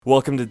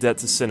Welcome to Debt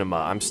to Cinema.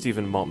 I'm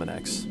Stephen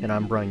Maltmanex. And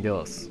I'm Brian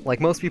Gillis. Like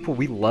most people,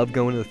 we love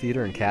going to the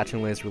theater and catching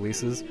the latest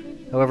releases.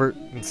 However,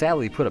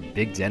 sadly, put a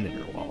big dent in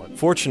your wallet.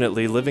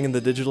 Fortunately, living in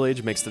the digital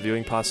age makes the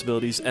viewing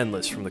possibilities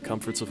endless from the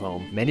comforts of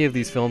home. Many of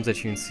these films that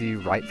you can see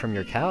right from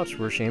your couch,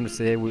 we're ashamed to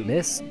say we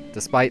miss,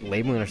 despite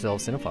labeling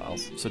ourselves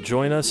cinephiles. So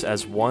join us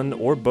as one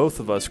or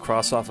both of us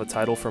cross off a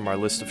title from our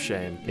list of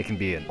shame. It can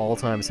be an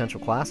all-time essential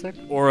classic,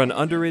 or an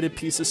underrated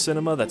piece of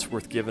cinema that's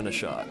worth giving a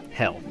shot.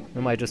 Hell,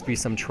 it might just be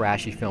some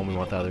trashy film we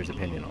want the others'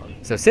 opinion on.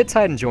 So sit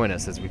tight and join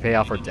us as we pay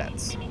off our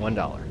debts,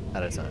 $1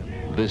 at a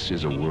time. This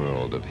is a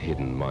world of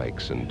hidden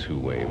mics and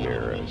two-way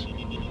mirrors.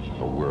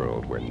 A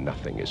world where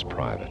nothing is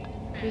private.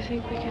 Do you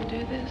think we can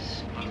do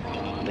this?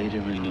 Later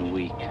in the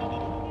week. Do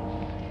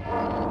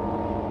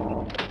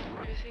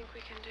you think we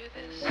can do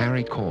this?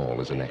 Harry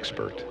Cole is an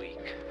expert.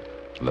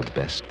 The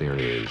best there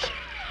is.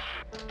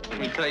 Let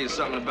me tell you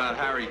something about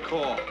Harry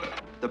Cole.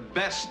 The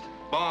best,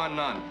 bar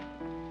none.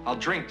 I'll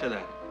drink to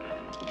that.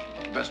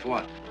 Best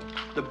what?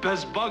 The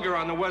best bugger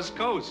on the West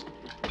Coast.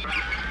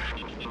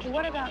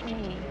 What about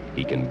me?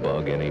 He can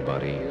bug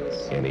anybody,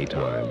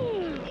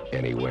 anytime,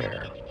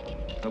 anywhere.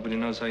 Nobody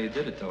knows how you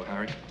did it, though,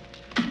 Harry.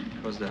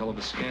 Caused a hell of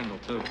a scandal,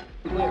 too.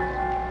 Look,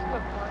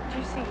 Bart, do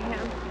you see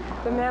him?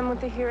 The man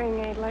with the hearing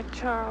aid, like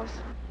Charles.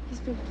 He's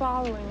been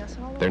following us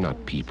all They're over.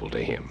 not people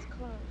to him,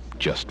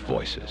 just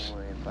voices.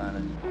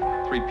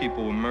 3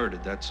 people were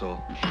murdered, that's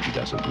all. He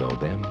doesn't know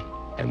them,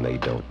 and they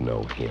don't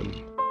know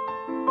him.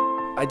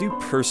 I do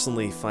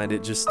personally find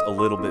it just a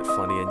little bit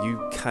funny, and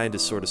you kind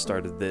of sort of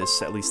started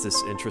this, at least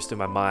this interest in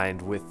my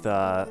mind, with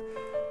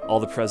All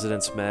the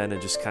President's Men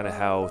and just kind of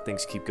how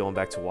things keep going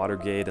back to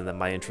Watergate, and then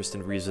my interest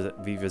in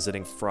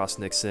revisiting Frost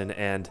Nixon.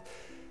 And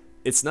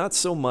it's not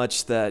so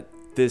much that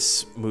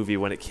this movie,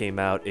 when it came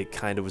out, it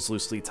kind of was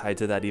loosely tied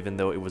to that, even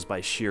though it was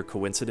by sheer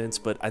coincidence.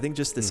 But I think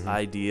just this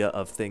idea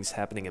of things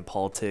happening in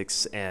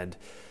politics, and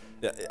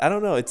I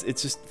don't know, it's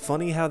just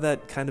funny how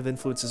that kind of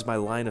influences my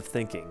line of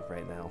thinking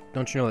right now.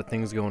 Don't you know that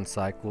things go in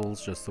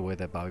cycles, just the way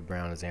that Bobby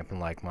Brown is amping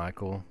like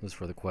Michael? This is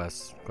for the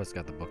Quest. Quest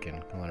got the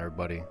booking. Come on,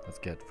 everybody, let's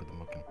get for the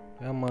booking.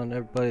 Come on,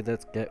 everybody,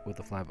 let's get with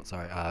the fly.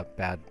 Sorry,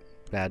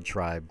 bad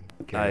tribe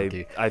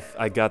karaoke.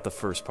 I got the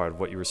first part of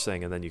what you were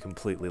saying, and then you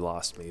completely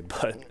lost me.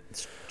 But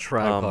It's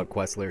Tribe Called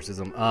Quest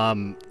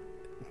lyricism.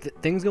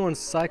 Things go in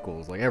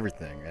cycles, like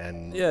everything.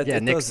 And Yeah, it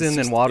does. Nixon It's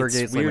and just-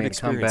 Watergate's it's like weird making a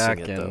experiencing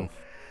comeback, it, and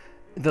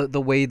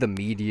the way the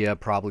media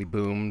probably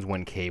boomed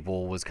when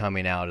cable was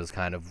coming out is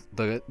kind of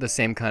the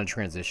same kind of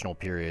transitional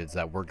periods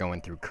that we're going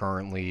through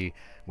currently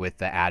with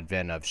the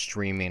advent of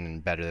streaming,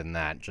 and better than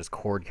that, just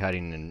cord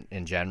cutting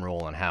in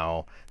general, and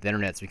how the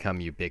internet's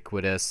become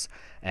ubiquitous.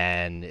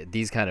 And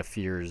these kind of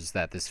fears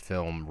that this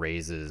film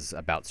raises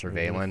about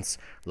surveillance,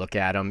 look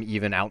at them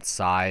even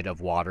outside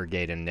of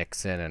Watergate and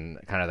Nixon, and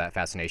kind of that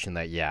fascination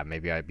that, yeah,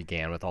 maybe I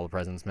began with All the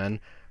President's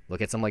Men.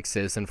 Look at something like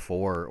Citizen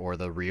 4 or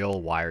the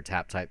real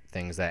wiretap type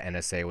things that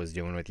NSA was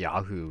doing with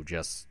Yahoo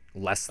just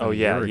less than a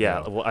year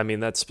ago. Well, I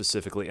mean, that's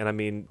specifically, and I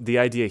mean, the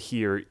idea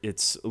here,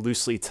 it's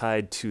loosely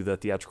tied to the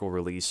theatrical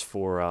release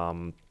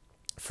for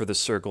The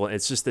Circle.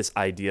 It's just this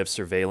idea of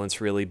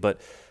surveillance, really. But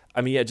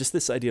I mean, yeah, just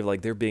this idea of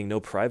like there being no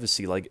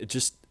privacy, like it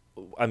just,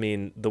 I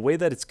mean, the way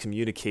that it's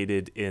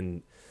communicated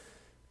in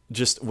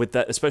just with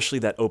that, especially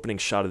that opening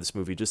shot of this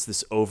movie, just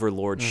this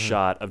overlord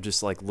shot of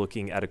just like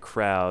looking at a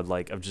crowd,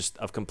 like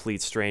of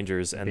complete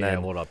strangers, and Being then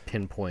able to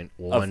pinpoint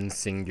one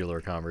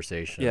singular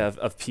conversation. yeah,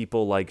 of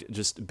people like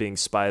just being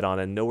spied on,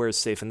 and nowhere is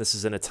safe. And this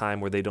is in a time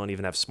where they don't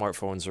even have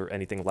smartphones or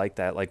anything like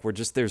that. Like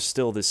there's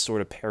still this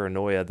sort of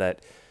paranoia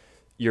that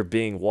you're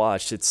being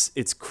watched.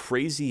 It's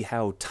crazy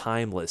how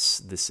timeless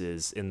this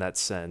is in that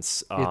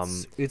sense.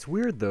 It's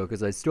weird though,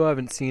 because I still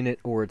haven't seen it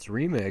or its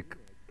remake.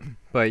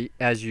 But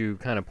as you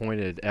kind of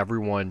pointed,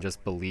 everyone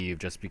just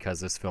believed, just because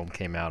this film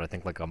came out, I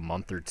think like a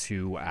month or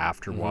two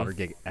after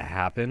Watergate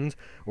happened,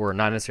 or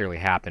not necessarily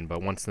happened,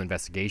 but once the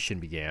investigation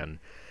began.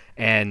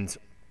 And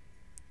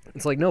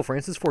it's like, no,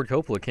 Francis Ford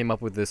Coppola came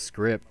up with this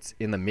script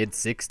in the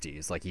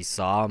mid-'60s. Like, he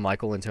saw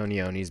Michael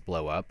Antonioni's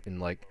blow up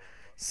in like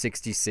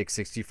 66,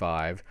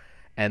 65,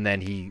 and then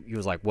he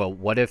was like, well,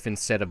 what if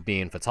instead of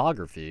being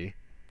photography,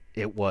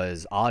 it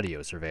was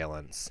audio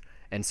surveillance?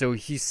 And so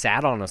he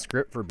sat on a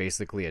script for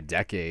basically a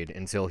decade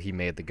until he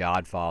made The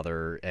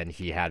Godfather, and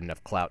he had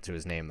enough clout to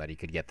his name that he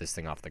could get this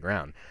thing off the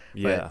ground.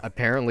 Yeah. But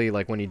apparently,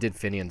 like when he did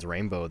Finian's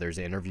Rainbow, there's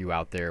an interview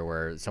out there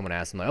where someone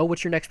asked him, like, "Oh,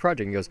 what's your next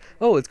project?" And he goes,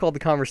 "Oh, it's called The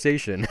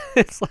Conversation."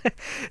 It's like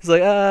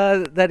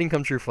that didn't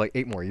come true for like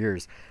 8 more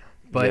years.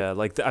 But yeah,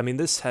 like I mean,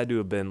 this had to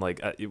have been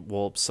like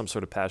some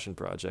sort of passion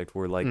project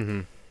where like.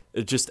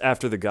 Just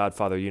after The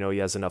Godfather, you know, he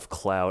has enough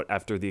clout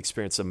after the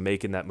experience of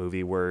making that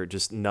movie where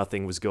just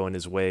nothing was going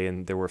his way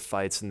and there were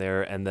fights in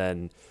there, and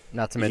then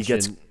not to he mention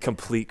gets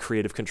complete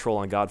creative control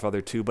on Godfather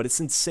 2. But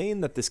it's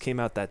insane that this came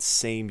out that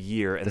same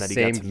year and The that he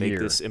got same to make year.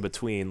 this in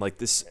between. Like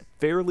this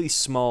fairly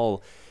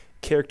small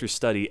character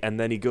study, and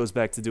then he goes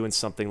back to doing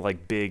something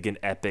like big and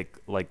epic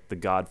like The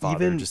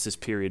Godfather, just this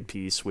period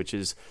piece, which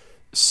is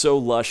so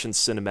lush and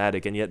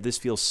cinematic, and yet this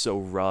feels so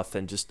rough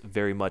and just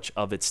very much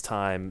of its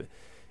time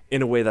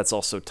in a way that's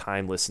also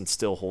timeless and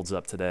still holds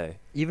up today.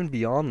 Even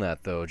beyond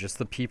that, though, just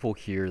the people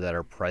here that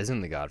are present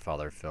in the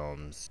Godfather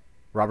films.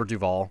 Robert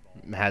Duvall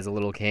has a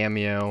little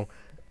cameo.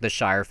 The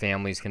Shire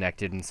family's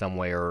connected in some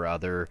way or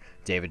other.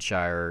 David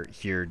Shire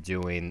here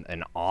doing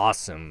an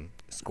awesome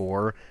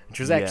score, which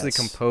was actually Yes.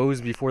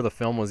 composed before the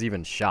film was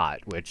even shot,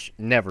 which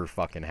never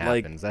fucking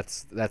happens.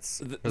 That's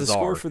The bizarre.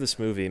 score for this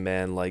movie,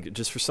 man, like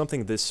just for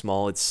something this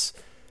small, it's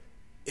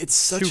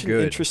such Too an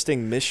good.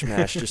 interesting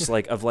mishmash, just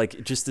like of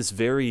like just this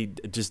very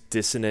just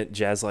dissonant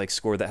jazz-like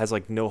score that has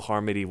like no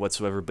harmony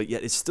whatsoever, but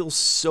yet it's still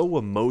so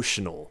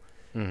emotional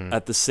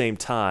at the same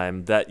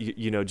time that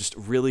you know just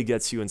really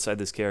gets you inside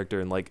this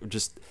character and like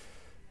just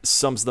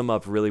sums them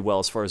up really well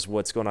as far as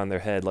what's going on in their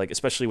head, like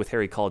especially with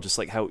Harry Cole, just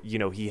like how you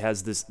know he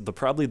has this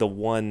probably the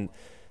one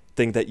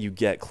thing that you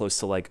get close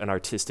to like an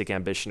artistic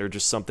ambition or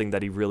just something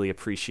that he really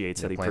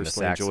appreciates, that he playing the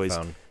personally enjoys.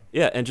 saxophone.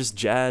 Yeah, and just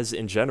jazz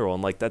in general,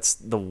 and like that's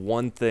the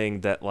one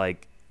thing that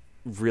like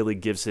really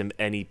gives him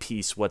any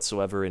peace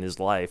whatsoever in his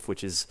life,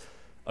 which is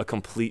a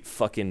complete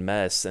fucking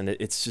mess, and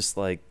it's just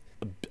like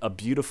a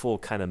beautiful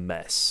kind of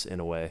mess in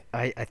a way.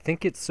 I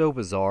think it's so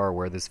bizarre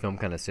where this film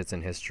kind of sits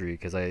in history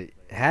because I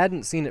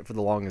hadn't seen it for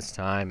the longest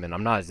time, and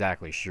I'm not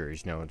exactly sure. You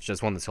know, it's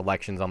just one of the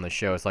selections on the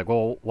show. It's like,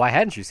 well, why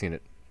hadn't you seen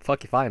it?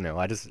 Fuck if I know.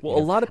 I just Well, you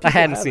a know, lot of people I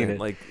hadn't haven't. seen it.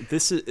 Like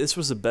this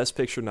was a Best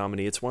Picture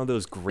nominee. It's one of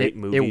those great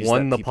movies. It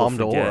won that the people Palme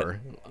forget. d'Or.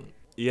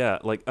 Yeah,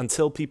 like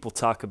until people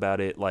talk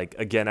about it, like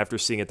again after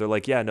seeing it, they're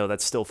like, yeah, no,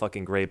 that's still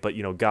fucking great. But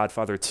you know,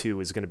 Godfather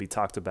 2 is going to be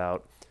talked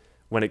about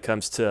when it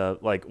comes to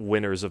like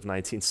winners of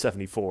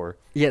 1974,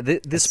 Yeah, this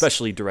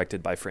especially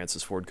directed by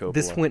Francis Ford Coppola.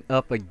 this went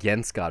up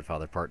against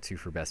Godfather Part 2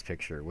 for Best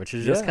Picture, which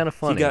is just kind of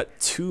funny. He got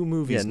 2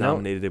 movies Yeah, no-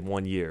 nominated in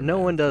 1 year. no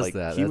man. one does Like,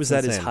 that. He That's was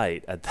at his insane.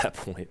 height at that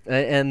point.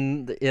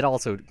 And it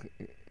also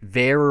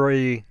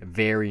very,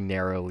 very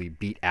narrowly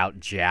beat out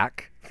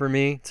Jack for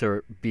me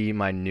to be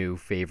my new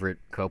favorite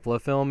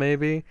Coppola film.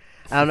 Maybe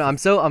I don't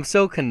know. I'm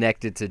so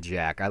connected to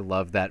Jack. I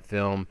love that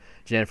film.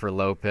 Jennifer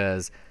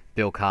Lopez,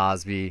 Bill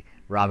Cosby,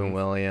 Robin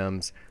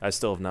Williams. I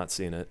still have not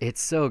seen it.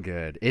 It's so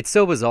good. It's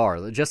so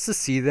bizarre just to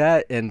see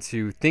that and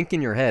to think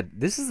in your head,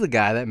 this is the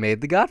guy that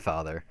made The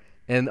Godfather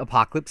and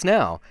Apocalypse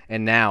Now.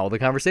 And now the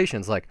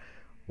conversation's like,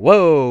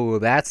 whoa,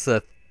 that's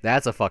a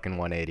fucking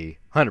 180,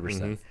 100%.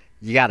 Mm-hmm.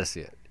 You got to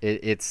see it.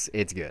 It's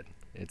good.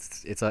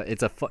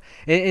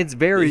 It's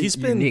very He's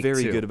been unique,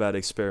 very too. good about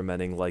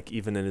experimenting, like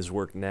even in his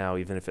work now,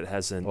 even if it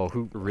hasn't Well,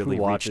 who really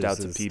watches reached out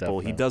to his people.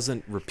 stuff He now?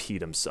 doesn't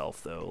repeat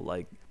himself though.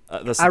 Like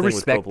that's the I thing with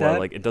respect Coppola. that.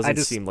 Like it I doesn't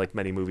just- seem like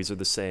many movies are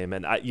the same,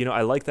 and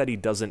I like that he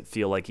doesn't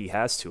feel like he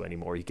has to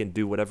anymore. He can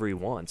do whatever he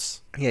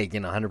wants. Yeah, you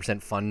can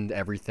 100% fund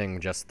everything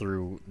just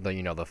through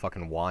the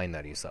fucking wine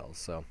that he sells.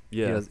 So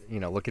he Yeah. does-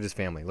 look at his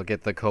family. Look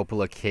at the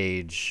Coppola,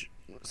 Cage,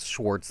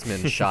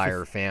 Schwartzman,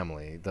 Shire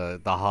family. The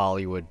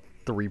Hollywood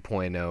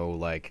 3.0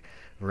 like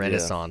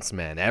Renaissance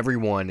men.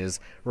 Everyone is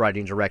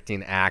writing,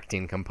 directing,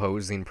 acting,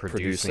 composing,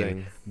 producing.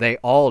 Producing. They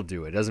all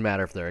do it. Doesn't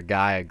matter if they're a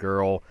guy, a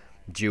girl,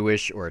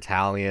 Jewish or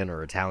Italian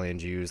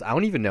Jews. I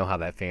don't even know how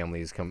that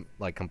family is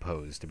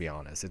composed, to be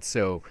honest. It's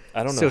so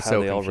I don't know so, how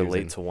so they all confusing.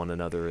 relate to one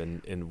another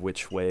in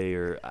which way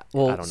or I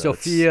Well, don't know.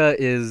 Sophia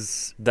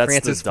is That's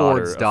Francis the daughter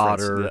Ford's of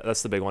daughter.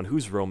 That's the big one.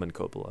 Who's Roman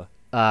Coppola?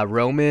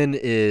 Roman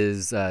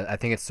is, I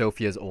think it's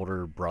Sophia's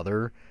older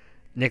brother.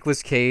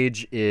 Nicolas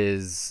Cage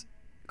is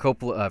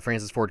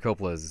Francis Ford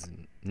Coppola's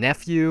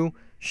nephew.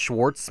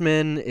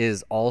 Schwartzman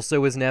is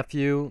also his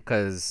nephew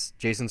because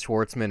Jason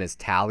Schwartzman is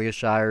Talia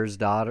Shire's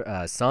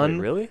son. Wait,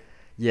 really?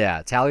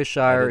 Yeah, Talia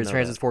Shire didn't is know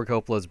Francis that. Ford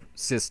Coppola's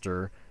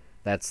sister.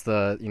 That's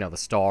the the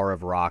star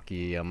of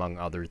Rocky, among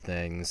other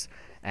things.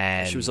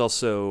 And She was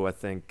also, I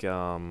think,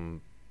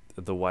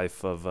 the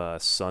wife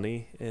of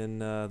Sonny in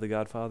The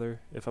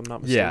Godfather, if I'm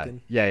not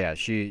mistaken. Yeah.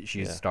 She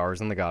Yeah.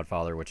 stars in The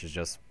Godfather, which is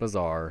just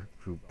bizarre.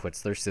 Who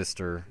puts their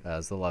sister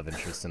as the love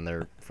interest in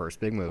their first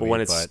big movie? Well,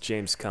 when it's but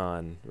James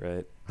Caan,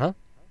 right? Huh?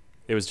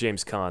 It was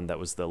James Caan that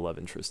was the love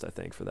interest, I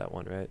think, for that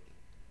one, right?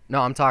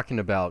 no, I'm talking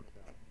about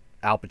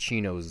Al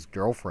Pacino's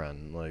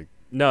girlfriend. Like,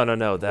 No.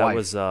 That Wife.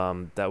 was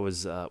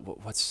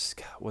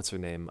what's her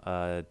name?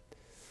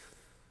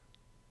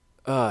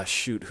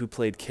 Shoot, who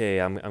played Kay?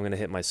 I'm gonna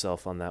hit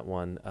myself on that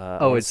one. I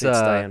wanna it's, say it's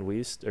Diane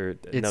Wiest or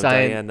it's no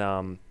Diane-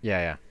 Diane.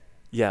 yeah,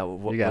 Yeah,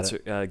 You got what's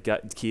her?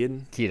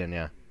 Keaton. Keaton,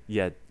 yeah.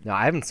 Yeah, No,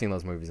 I haven't seen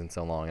those movies in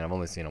so long, and I've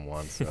only seen them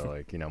once, so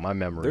like my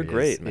memory They're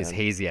great, is man.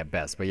 hazy at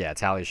best. But yeah,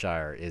 Talia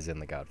Shire is in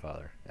The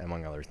Godfather,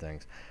 among other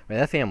things. I mean,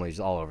 that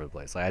family's all over the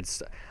place. Like,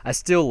 I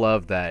still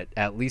love that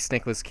at least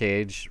Nicolas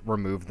Cage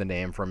removed the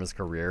name from his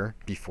career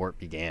before it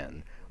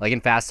began. Like in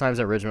Fast Times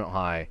at Ridgemont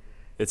High,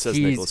 it says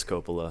He's- Nicholas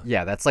Coppola.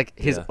 yeah, that's like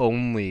his Yeah.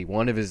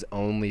 one of his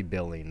only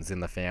billings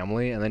in the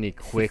family, and then he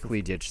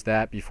quickly ditched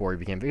that before he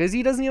became, because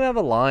he doesn't even have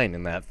a line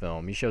in that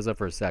film. He shows up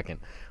for a second.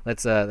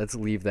 Let's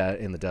leave that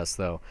in the dust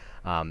though.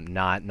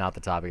 Not the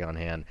topic on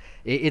hand.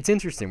 It's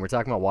interesting. We're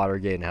talking about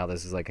Watergate and how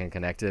this is like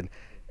connected.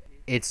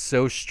 It's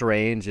so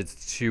strange.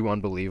 It's too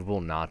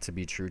unbelievable not to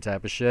be true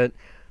type of shit.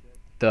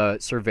 The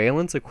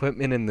surveillance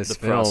equipment in this The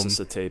film, process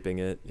of taping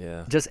it,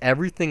 yeah. just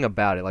everything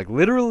about it, like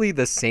literally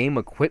the same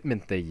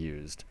equipment they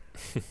used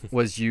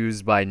was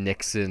used by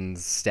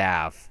Nixon's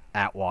staff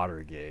at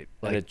Watergate.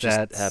 And it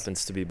just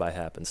happens to be by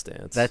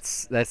happenstance.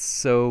 That's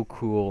so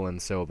cool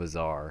and so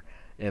bizarre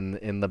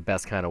in the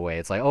best kind of way.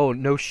 It's like, oh,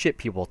 no shit,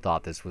 people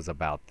thought this was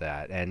about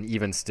that. And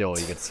even still,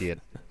 you could see it,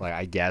 like,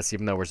 I guess,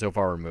 even though we're so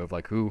far removed,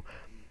 like, who,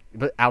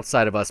 but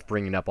outside of us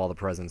bringing up All the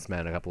President's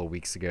Men a couple of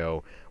weeks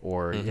ago,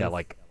 or, yeah,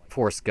 like,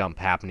 Forrest Gump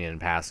happening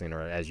and passing,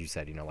 or as you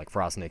said, you know, like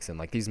Frost Nixon,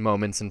 like these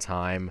moments in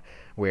time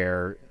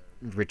where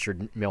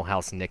Richard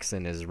Milhouse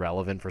Nixon is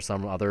relevant for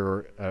some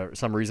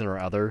reason or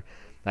other.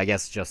 I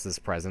guess just this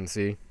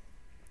presidency.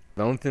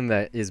 The only thing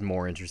that is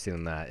more interesting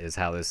than that is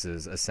how this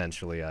is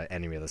essentially an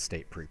Enemy of the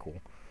State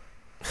prequel.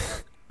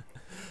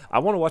 I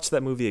want to watch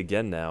that movie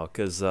again now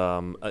because,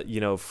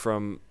 you know,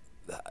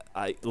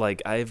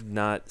 I've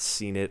not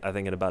seen it, I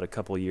think, in about a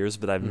couple of years,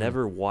 but I've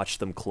never watched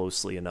them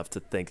closely enough to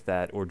think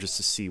that, or just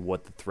to see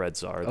what the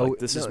threads are.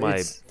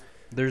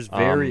 There's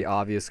very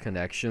obvious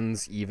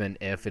connections, even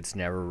if it's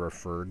never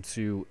referred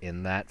to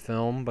in that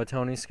film by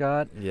Tony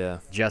Scott. Yeah.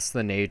 Just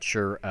the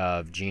nature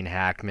of Gene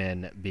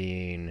Hackman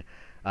being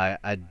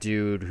a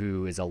dude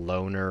who is a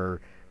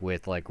loner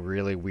with like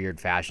really weird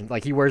fashion.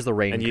 Like he wears the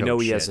raincoat. And you know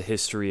he shit. has a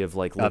history of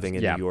like living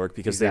in New York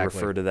because they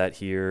refer to that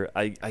here.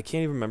 I can't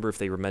even remember if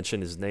they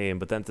mentioned his name,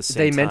 but then at the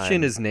same time... They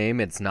mention his name.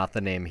 It's not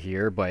the name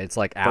here, but it's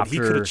like after... But he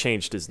could have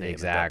changed his name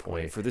exactly. at that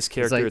point. For this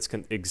character,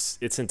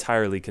 it's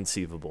entirely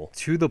conceivable.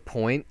 To the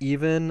point,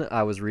 even,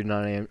 I was reading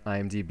on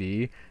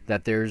IMDb,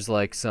 that there's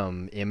like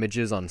some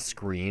images on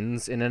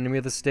screens in Enemy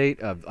of the State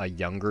of a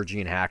younger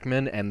Gene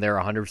Hackman, and they're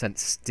 100%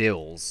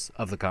 stills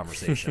of the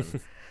conversation.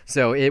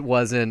 So it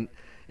wasn't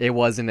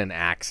an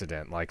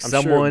accident. Like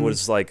I'm sure it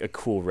was like a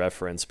cool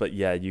reference, but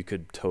yeah, you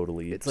could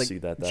totally see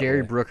that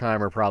Jerry way.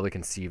 Bruckheimer probably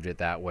conceived it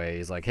that way.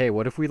 He's like, hey,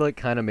 what if we like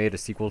kind of made a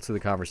sequel to The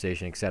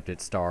Conversation, except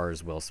it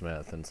stars Will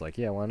Smith? And it's like,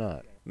 yeah, why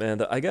not?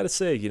 Man, I gotta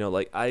say, you know,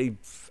 like I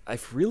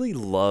really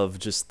love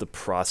just the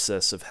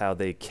process of how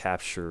they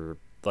capture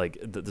like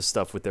the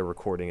stuff with their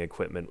recording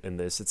equipment in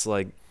this. It's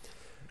like,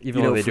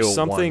 even though they do it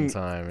one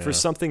time, for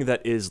something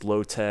that is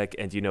low tech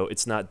and, you know,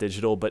 it's not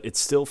digital, but it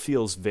still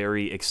feels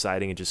very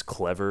exciting and just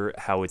clever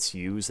how it's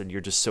used, and you're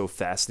just so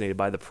fascinated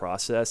by the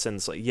process. And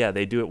it's like, yeah,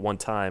 they do it one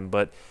time,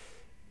 but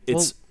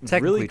it's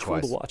really cool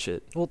to watch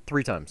it. Well,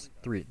 3 times.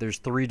 There's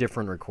 3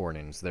 different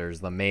recordings. There's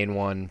the main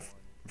one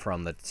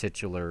from the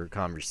titular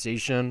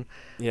conversation.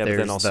 Yeah, but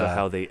then also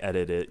how they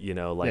edit it, you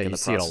know, like in the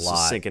process of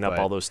syncing up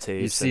all those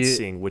tapes and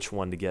seeing which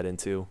one to get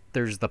into.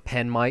 There's the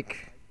pen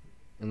mic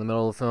in the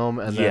middle of the film,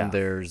 and then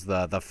there's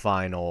the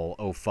final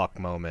oh fuck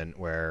moment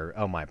where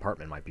my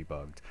apartment might be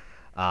bugged.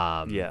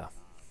 Yeah,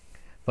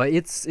 but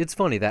it's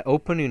funny, that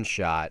opening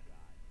shot,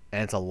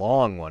 and it's a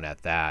long one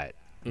at that,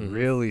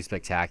 really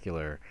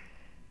spectacular.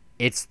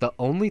 It's the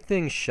only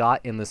thing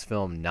shot in this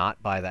film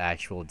not by the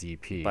actual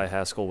DP, by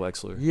Haskell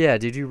Wexler. Yeah,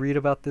 did you read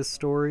about this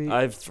story?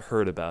 I've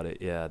heard about it.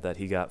 Yeah, that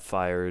he got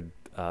fired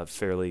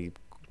fairly.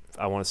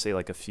 I want to say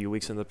like a few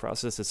weeks into the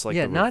process. It's like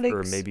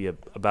or maybe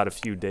about a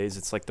few days.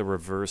 It's like the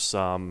reverse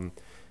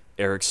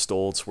Eric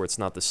Stoltz, where it's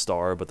not the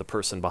star but the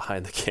person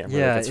behind the camera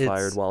that gets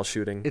fired while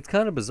shooting. It's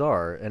kind of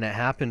bizarre, and it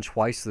happened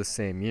twice the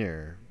same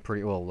year.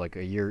 Pretty well, like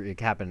a year. It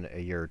happened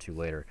a year or two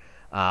later.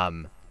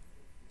 So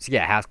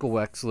yeah, Haskell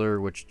Wexler,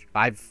 which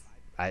I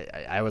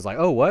was like,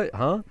 oh, what,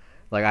 huh?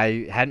 Like,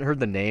 I hadn't heard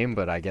the name,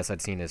 but I guess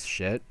I'd seen his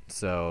shit,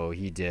 so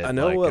he did. I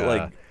know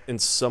like in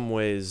some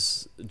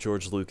ways,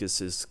 George Lucas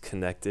is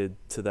connected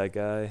to that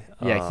guy.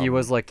 Yeah, he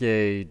was like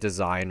a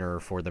designer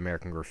for the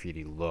American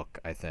Graffiti look,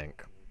 I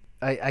think.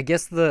 I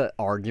guess the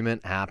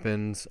argument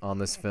happened on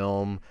this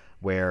film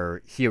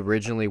where he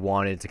originally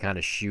wanted to kind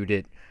of shoot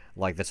it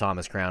like the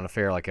Thomas Crown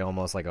Affair, like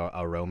almost like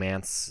a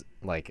romance,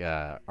 like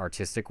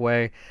artistic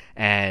way,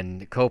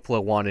 and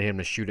Coppola wanted him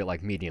to shoot it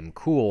like Medium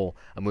Cool,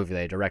 a movie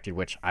they directed,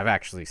 which I've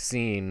actually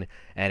seen,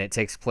 and it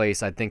takes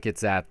place, I think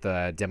it's at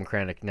the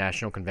Democratic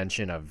National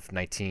Convention of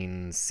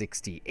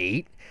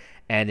 1968,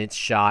 and it's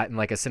shot in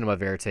like a cinema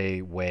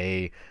verite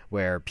way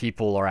where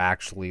people are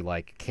actually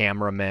like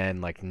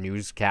cameramen, like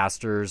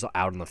newscasters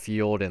out in the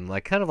field, and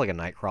like kind of like a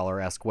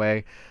Nightcrawler-esque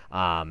way.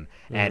 And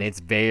it's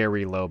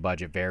very low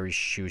budget, very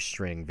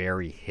shoestring,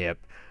 very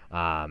hip.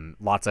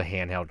 Lots of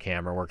handheld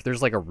camera work.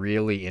 There's like a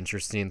really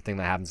interesting thing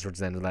that happens towards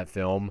the end of that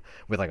film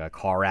with like a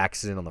car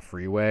accident on the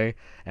freeway,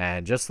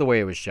 and just the way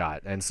it was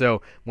shot. And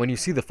so when you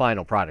see the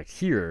final product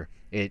here,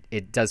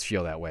 it does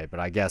feel that way, but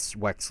I guess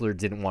Wexler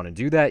didn't want to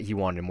do that. He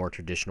wanted a more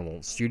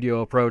traditional studio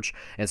approach,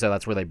 and so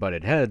that's where they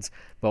butted heads.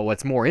 But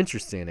what's more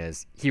interesting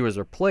is he was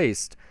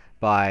replaced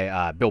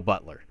by Bill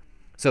Butler.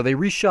 So they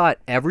reshot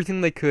everything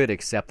they could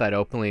except that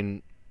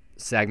opening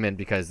segment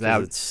because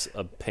it's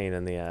a pain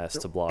in the ass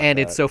to block, and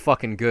it's so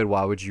fucking good.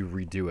 Why would you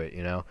redo it,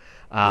 you know?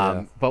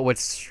 But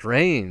what's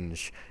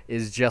strange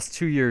is just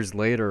 2 years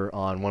later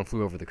on One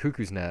Flew Over the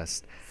Cuckoo's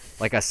Nest,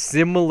 like a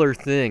similar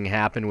thing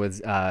happened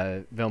with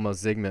Vilmos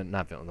Zsigmond.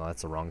 Not Vilmos, no,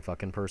 that's the wrong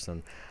fucking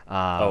person.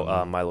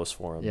 Milos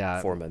Forman.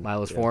 Yeah, Forman.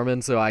 Milos Yeah.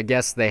 Forman. So I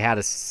guess they had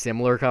a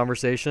similar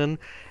conversation,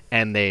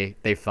 and they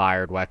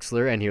fired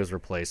Wexler, and he was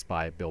replaced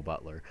by Bill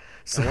Butler.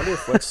 So I wonder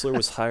if Wexler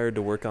was hired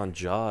to work on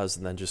Jaws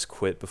and then just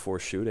quit before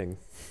shooting.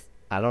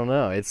 I don't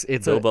know. It's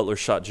Bill Butler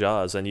shot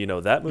Jaws, and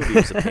that movie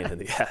was a pain in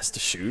the ass to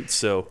shoot.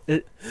 So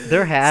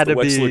there had it's to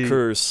the Wexler be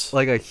curse.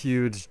 like a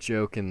huge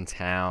joke in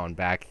town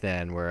back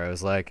then, where I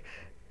was like,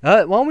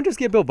 why don't we just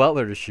get Bill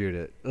Butler to shoot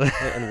it?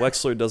 And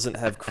Wexler doesn't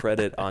have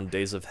credit on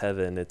Days of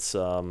Heaven. It's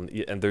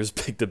and there's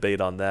big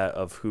debate on that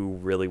of who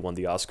really won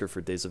the Oscar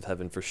for Days of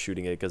Heaven for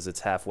shooting it, because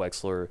it's half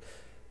Wexler,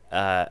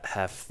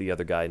 half the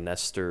other guy,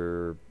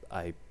 Nestor.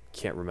 I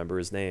can't remember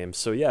his name.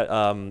 So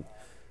yeah,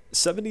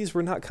 70s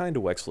were not kind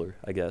to Wexler,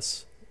 I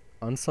guess.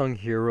 Unsung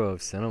hero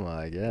of cinema,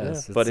 I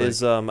guess. Yeah. But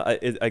his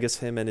I guess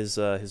him and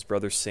his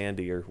brother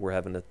Sandy were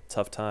having a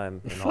tough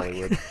time in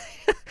Hollywood.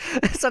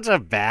 It's such a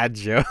bad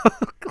joke.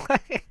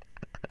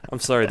 I'm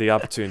sorry, the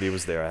opportunity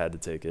was there. I had to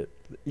take it.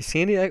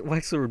 Sandy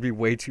Wexler would be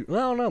way too. I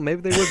don't know.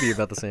 Maybe they would be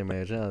about the same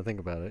age. Now that I think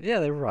about it. Yeah,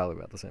 they were probably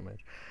about the same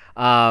age.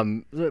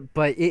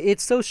 But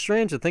it's so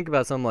strange to think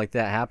about something like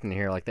that happening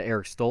here, like the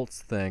Eric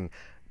Stoltz thing,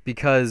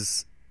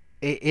 because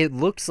it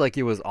looks like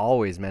it was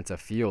always meant to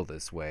feel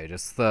this way.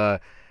 Just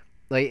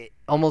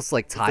almost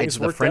like tied Things to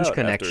the worked French out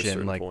after a Connection,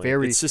 certain like point.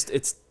 very.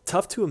 It's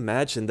tough to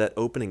imagine that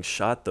opening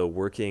shot though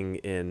working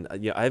in.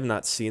 I have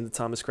not seen the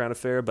Thomas Crown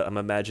Affair, but I'm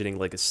imagining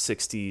like a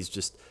 '60s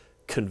just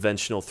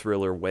conventional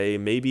thriller way.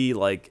 Maybe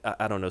like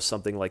I don't know,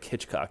 something like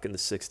Hitchcock in the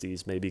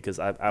 '60s, maybe, because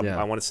I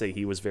want to say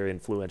he was very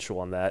influential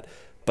on that,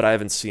 but I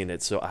haven't seen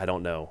it, so I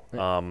don't know.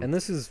 And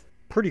this is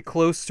pretty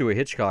close to a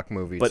Hitchcock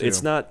movie, but too.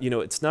 it's not,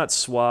 it's not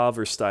suave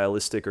or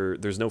stylistic, or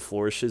there's no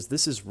flourishes.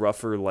 This is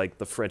rougher, like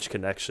the French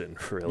Connection,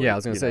 really. Yeah, I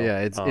was gonna say,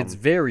 it's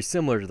very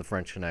similar to the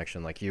French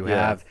Connection. Like you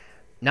have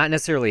not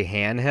necessarily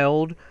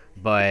handheld,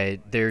 but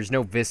there's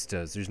no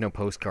vistas, there's no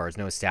postcards,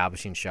 no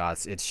establishing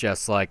shots. It's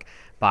just like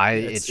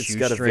it's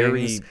got a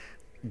very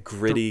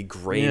gritty,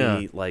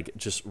 grainy, like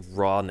just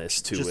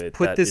rawness to just it.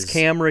 Put this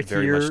camera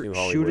here, shoot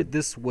Hollywood. it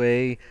this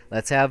way.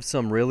 Let's have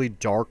some really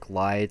dark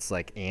lights,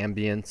 like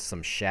ambience,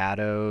 some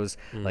shadows.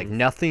 Like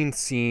nothing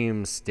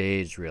seems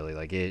staged, really.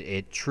 Like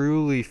it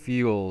truly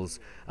feels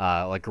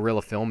like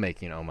guerrilla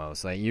filmmaking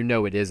almost. Like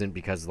it isn't,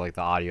 because of like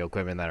the audio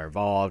equipment that are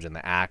involved and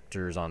the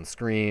actors on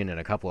screen and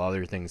a couple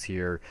other things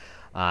here.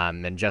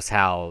 And just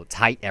how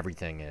tight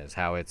everything is,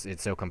 how it's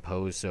so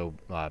composed so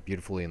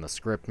beautifully in the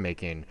script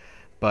making,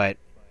 but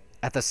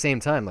at the same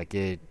time, like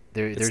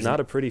there's not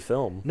a pretty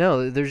film.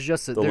 No, there's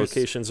just the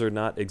locations are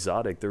not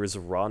exotic. There is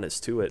a rawness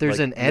to it. There's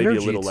like, an energy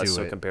maybe a little to less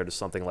so it compared to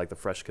something like the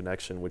Fresh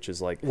Connection, which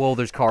is like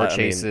there's car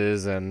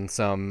chases and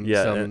some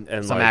and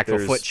like, actual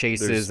foot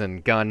chases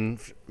and gun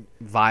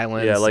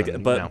violence. Yeah, like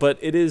and, but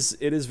it is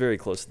very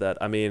close to that.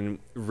 I mean,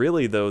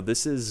 really though,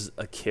 this is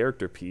a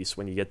character piece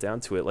when you get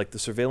down to it. Like the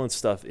surveillance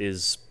stuff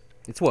is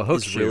what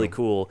hooks really you.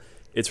 Cool.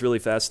 It's really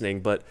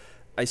fascinating, but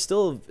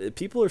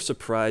people are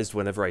surprised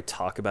whenever I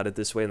talk about it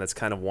this way, and that's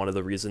kind of one of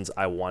the reasons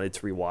I wanted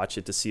to rewatch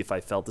it, to see if I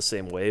felt the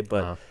same way.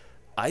 But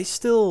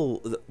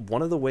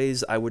one of the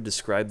ways I would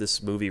describe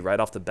this movie right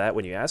off the bat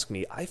when you ask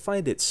me, I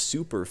find it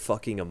super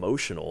fucking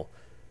emotional.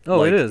 Oh,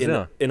 like, it is,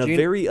 in a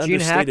very Gene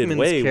understated Hackman's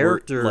way.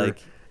 character, where,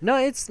 like, no,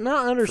 it's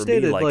not for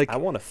understated. me, like I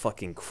want to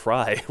fucking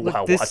cry Look,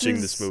 while watching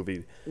this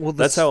movie.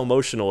 That's how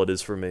emotional it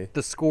is for me.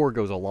 The score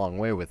goes a long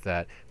way with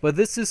that. But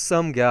this is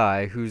some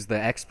guy who's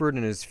the expert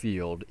in his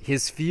field.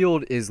 His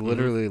field is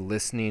literally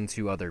listening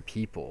to other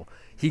people.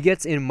 He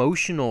gets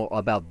emotional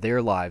about their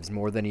lives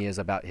more than he is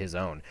about his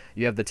own.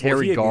 You have the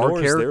Terry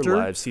Garr character. Their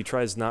lives. He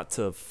tries not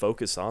to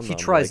focus on them. He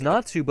tries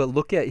not to, but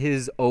look at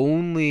his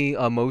only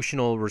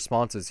emotional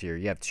responses here.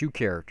 You have two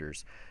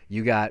characters.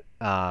 You got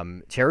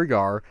Terry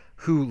Garr,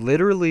 who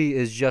literally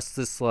is just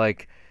this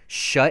like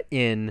shut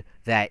in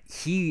that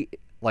he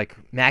like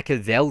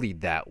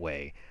Machiavelli'd that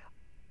way.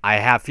 I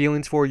have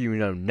feelings for you. You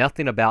know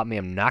nothing about me.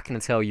 I'm not going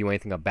to tell you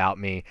anything about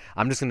me.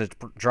 I'm just going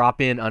to drop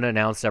in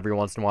unannounced every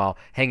once in a while,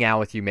 hang out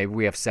with you. Maybe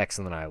we have sex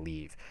and then I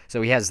leave.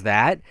 So he has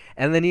that,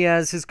 and then he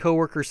has his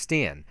coworker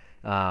Stan.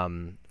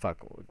 Frank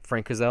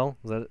Cazale?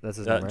 That's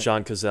his name, right?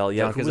 John Cazale,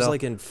 John who Cazale. was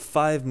like in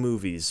 5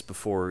 movies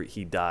before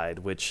he died.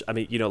 Which I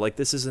mean, like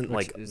this isn't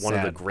like one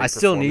of the great. I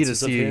still need to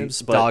performances of see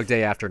his, but Dog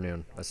Day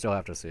Afternoon. I still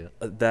have to see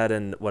it. That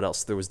and what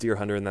else? There was Deer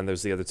Hunter, and then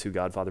there's the other 2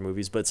 Godfather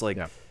movies. But it's like,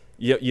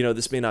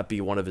 this may not be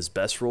one of his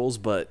best roles,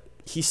 but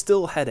he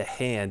still had a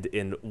hand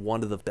in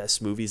one of the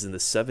best movies in the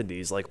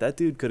 70s. Like that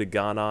dude could have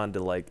gone on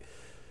to like.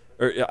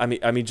 Or, I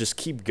mean, just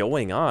keep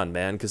going on,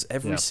 man, because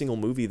every single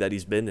movie that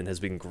he's been in has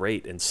been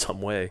great in some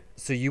way.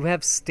 So you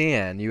have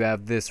Stan, you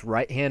have this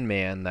right-hand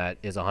man that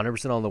is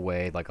 100% on the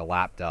way, like a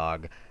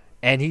lapdog,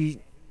 and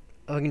Gene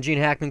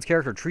Hackman's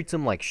character treats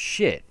him like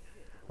shit,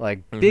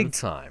 like big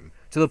time,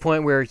 to the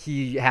point where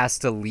he has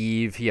to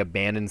leave, he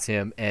abandons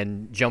him,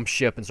 and jumps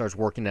ship and starts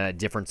working at a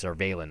different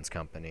surveillance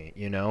company,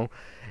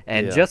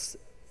 and just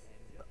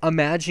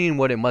imagining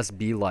what it must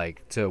be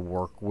like to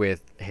work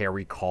with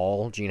Harry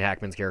Call, Gene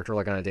Hackman's character,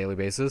 like on a daily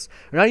basis,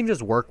 or not even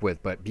just work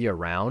with, but be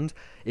around,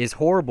 is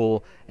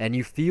horrible. And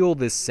you feel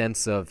this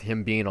sense of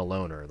him being a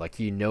loner, like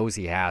he knows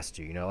he has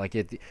to, like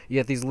you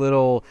get these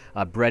little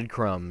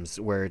breadcrumbs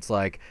where it's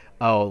like,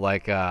 oh,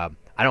 like I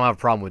don't have a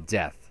problem with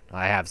death.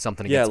 I have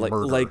something against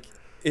murder. Like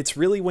it's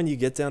really when you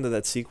get down to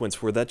that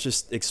sequence where that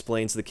just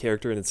explains the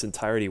character in its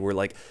entirety, where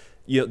like,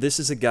 this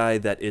is a guy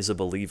that is a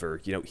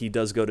believer. He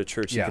does go to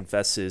church and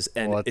confesses,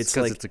 and it's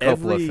like it's a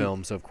Coppola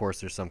film, so of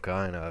course there's some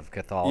kind of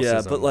Catholicism.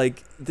 Yeah, but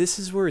like this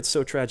is where it's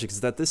so tragic,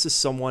 is that this is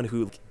someone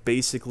who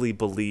basically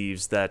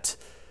believes that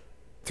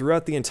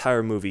throughout the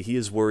entire movie he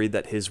is worried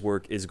that his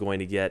work is going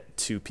to get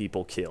 2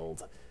 people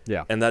killed.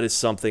 Yeah, and that is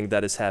something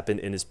that has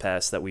happened in his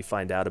past that we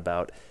find out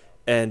about.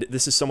 And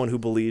this is someone who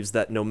believes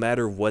that no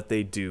matter what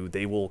they do,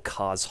 they will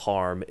cause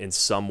harm in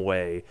some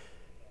way,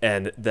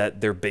 and that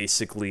they're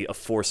basically a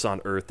force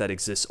on Earth that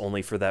exists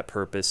only for that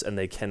purpose, and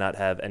they cannot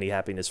have any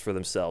happiness for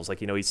themselves. Like,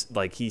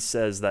 he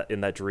says that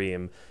in that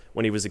dream,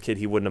 when he was a kid,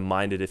 he wouldn't have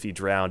minded if he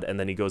drowned, and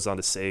then he goes on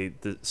to say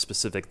the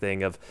specific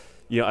thing of,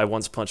 I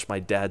once punched my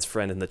dad's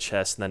friend in the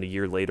chest, and then a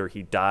year later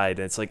he died.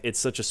 And it's like, it's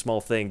such a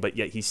small thing, but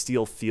yet he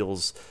still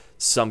feels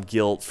some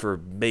guilt for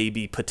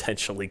maybe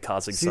potentially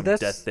causing some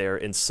death there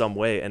in some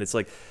way. And it's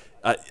like,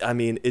 I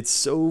mean, it's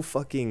so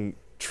fucking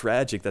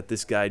tragic that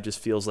this guy just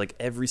feels like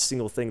every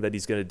single thing that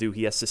he's going to do,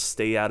 he has to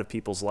stay out of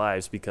people's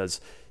lives because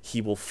he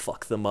will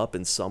fuck them up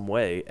in some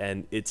way.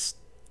 And it's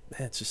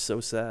just so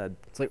sad.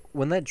 It's like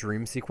when that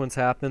dream sequence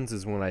happens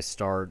is when I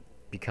start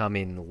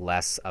becoming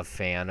less a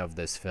fan of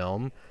this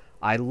film.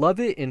 I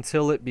love it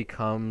until it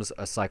becomes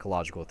a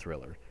psychological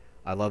thriller.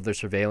 I love the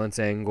surveillance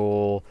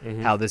angle,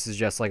 how this is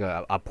just like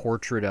a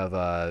portrait of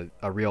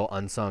a real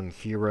unsung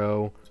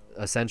hero,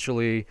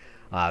 essentially.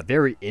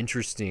 Very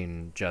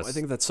interesting. I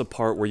think that's the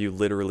part where you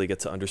literally get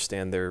to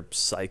understand their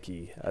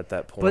psyche at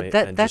that point,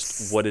 but and that's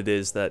just what it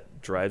is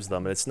that drives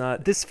them. And it's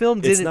not. This film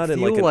didn't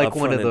feel in like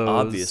one of those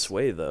obvious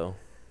way, though.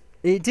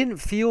 It didn't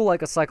feel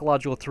like a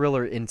psychological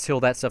thriller until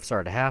that stuff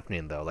started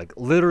happening, though. Like,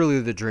 literally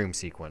the dream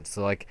sequence.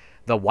 So, like,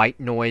 the white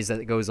noise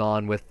that goes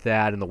on with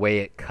that and the way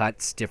it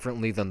cuts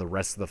differently than the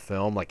rest of the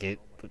film. Like, it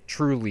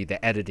truly,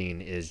 the editing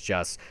is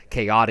just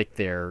chaotic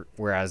there,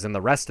 whereas in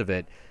the rest of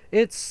it,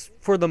 it's,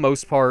 for the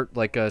most part,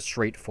 like a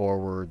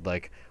straightforward,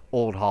 like,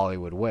 old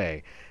Hollywood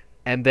way.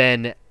 And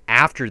then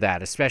after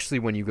that, especially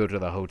when you go to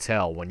the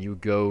hotel, when you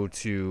go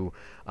to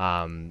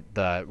room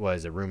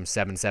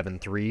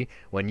 773,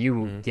 when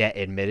you get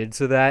admitted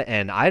to that,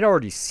 and I'd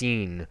already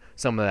seen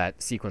some of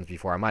that sequence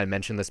before. I might have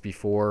mentioned this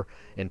before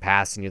in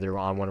passing, either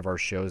on one of our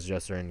shows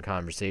just or in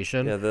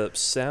conversation. Yeah, the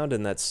sound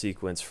in that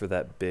sequence for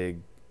that big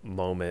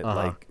moment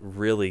like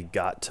really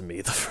got to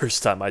me the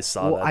first time I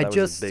saw that. That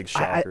was a big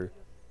shocker.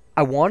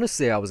 I want to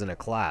say I was in a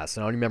class,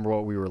 and I don't remember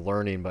what we were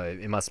learning, but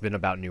it must have been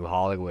about New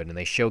Hollywood, and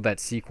they showed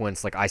that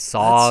sequence. Like, I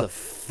saw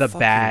the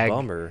bag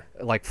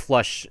like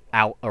flush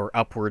out or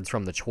upwards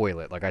from the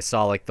toilet. Like, I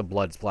saw like the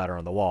blood splatter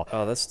on the wall.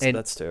 Oh, that's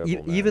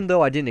terrible. Even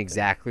though I didn't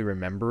exactly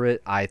remember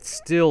it, I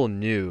still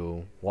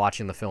knew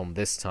watching the film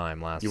this time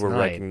last night. You were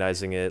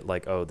recognizing it,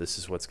 like, oh, this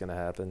is what's gonna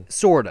happen.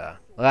 Sorta.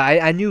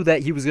 I knew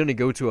that he was gonna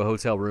go to a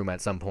hotel room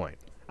at some point.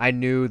 I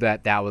knew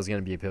that was going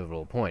to be a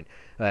pivotal point.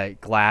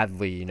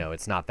 Gladly,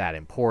 it's not that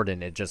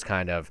important. It just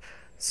kind of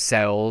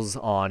sells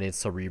on its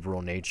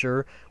cerebral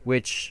nature,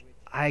 which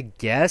I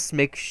guess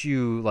makes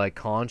you like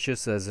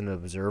conscious as an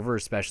observer,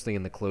 especially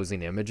in the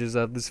closing images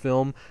of this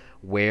film,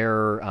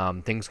 where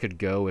things could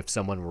go if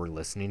someone were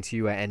listening to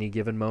you at any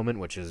given moment,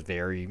 which is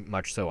very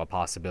much so a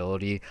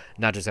possibility,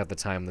 not just at the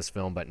time of this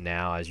film, but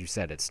now, as you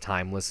said, it's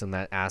timeless in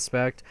that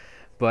aspect.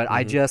 But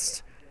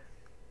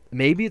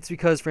maybe it's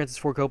because Francis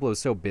Ford Coppola was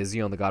so busy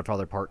on The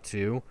Godfather Part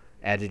 2,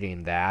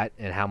 editing that,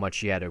 and how much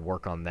he had to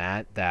work on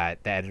that the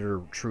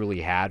editor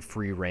truly had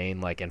free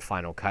reign, like, and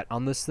final cut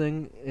on this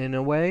thing in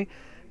a way.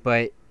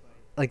 But,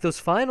 like, those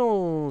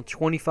final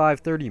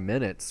 25-30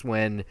 minutes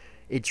when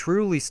it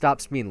truly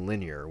stops being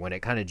linear, when it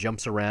kind of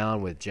jumps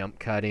around with jump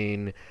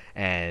cutting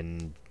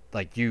and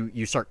like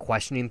you start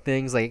questioning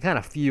things, like it kind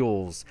of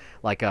feels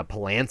like a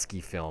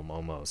Polanski film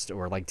almost,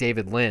 or like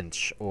David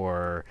Lynch,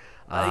 or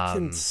I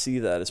can see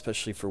that,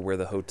 especially for where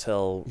the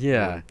hotel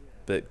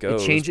bit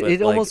goes.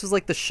 It almost was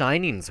like the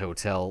Shining's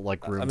hotel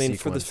like room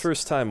sequence. For the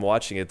first time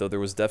watching it, though, there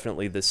was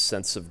definitely this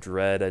sense of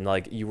dread, and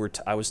like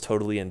I was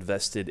totally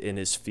invested in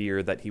his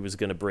fear that he was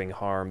going to bring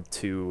harm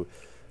to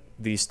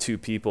these 2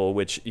 people,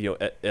 which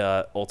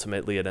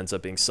ultimately it ends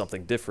up being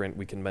something different.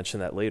 We can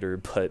mention that later,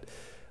 but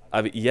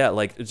I mean,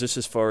 like just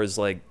as far as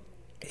like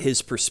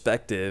his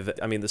perspective,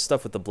 I mean, the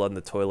stuff with the blood in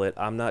the toilet,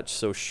 I'm not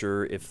so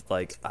sure if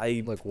I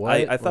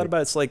thought about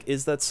it, it's like,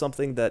 is that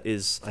something that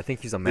is, I think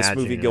he's imagining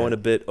this movie going a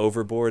bit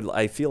overboard?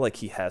 I feel like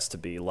he has to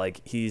be,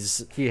 like, he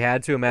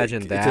had to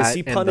imagine that, because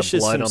he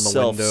punishes and the blood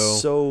himself on the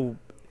window.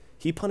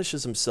 He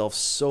punishes himself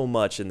so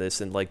much in this,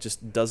 and like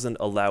just doesn't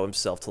allow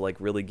himself to like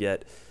really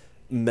get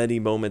many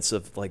moments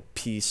of like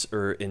peace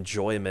or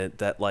enjoyment,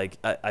 that like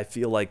I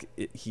feel like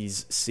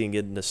he's seeing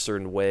it in a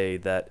certain way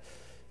that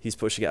he's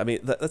pushing it. I mean,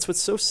 that's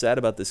what's so sad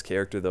about this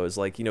character, though, is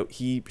like,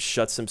 he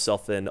shuts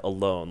himself in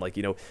alone. Like,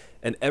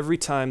 and every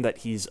time that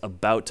he's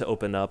about to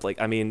open up, like,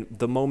 I mean,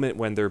 the moment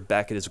when they're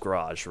back at his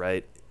garage,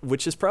 right?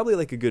 Which is probably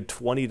like a good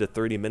 20 to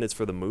 30 minutes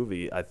for the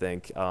movie, I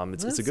think.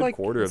 It's a good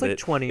quarter of it.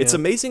 20, it's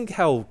amazing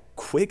how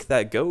quick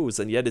that goes,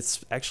 and yet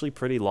it's actually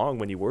pretty long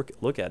when you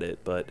look at it.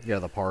 But yeah,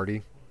 the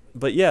party.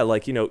 But yeah,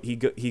 like, he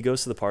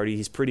goes to the party.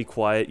 He's pretty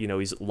quiet.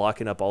 He's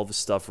locking up all of his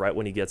stuff right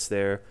when he gets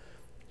there.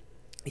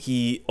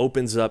 He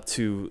opens up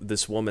to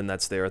this woman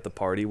that's there at the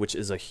party, which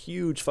is a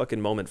huge fucking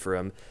moment for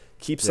him.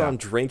 Keeps on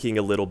drinking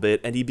a little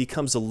bit, and he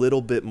becomes a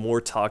little bit more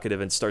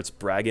talkative and starts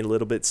bragging a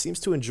little bit. Seems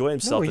to enjoy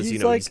himself as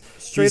he's like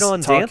straight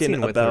on talking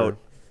dancing with about. her.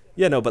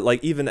 Yeah, no, but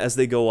like even as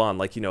they go on,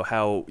 like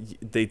how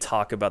they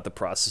talk about the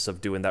process of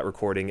doing that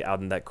recording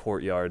out in that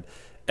courtyard,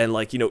 and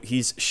like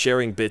he's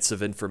sharing bits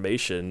of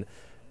information,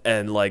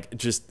 and like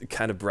just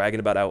kind of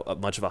bragging about how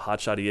much of a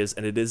hotshot he is,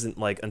 and it isn't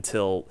like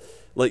until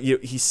like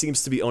he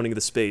seems to be owning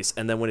the space,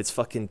 and then when it's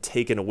fucking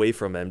taken away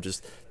from him,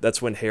 just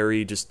that's when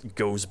Harry just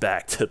goes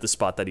back to the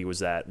spot that he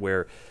was at,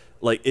 where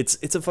like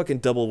it's a fucking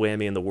double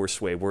whammy in the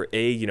worst way, where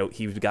he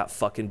got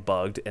fucking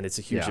bugged, and it's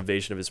a huge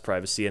invasion of his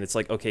privacy, and it's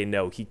like, okay,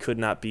 no, he could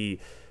not be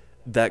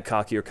that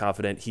cocky or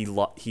confident.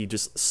 He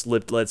just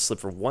let slip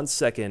for 1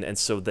 second, and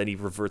so then he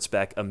reverts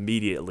back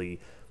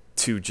immediately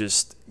to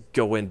just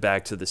going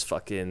back to this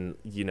fucking,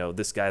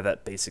 this guy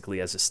that basically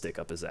has a stick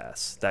up his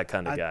ass, that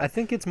kind of guy. I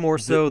think it's more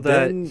so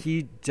that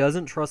he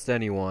doesn't trust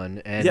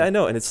anyone, and yeah, I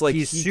know, and it's like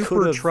he's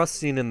super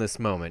trusting in this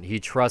moment. He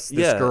trusts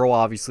this girl.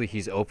 Obviously,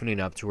 he's opening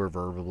up to her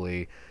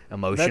verbally,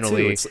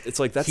 emotionally. That too. It's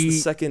like that's the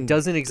second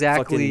doesn't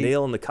exactly fucking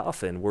nail in the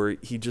coffin, where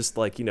he just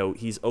like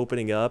he's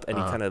opening up,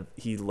 and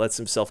he lets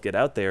himself get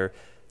out there.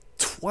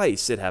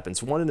 Twice it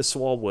happens, one in a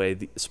small way,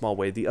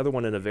 the other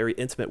one in a very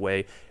intimate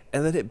way,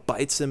 and then it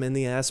bites him in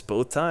the ass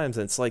both times,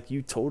 and it's like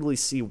you totally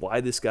see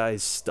why this guy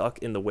is stuck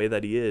in the way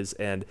that he is,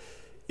 and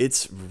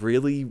it's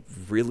really,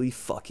 really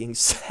fucking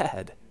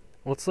sad.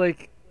 Well, it's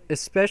like,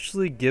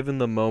 especially given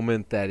the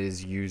moment that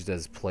is used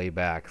as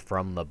playback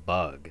from The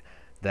Bug,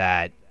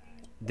 that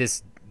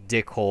this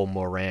dickhole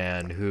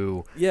Moran,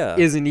 who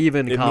isn't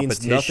even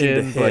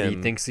competition, but he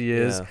thinks he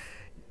is,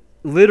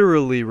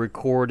 literally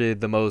recorded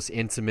the most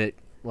intimate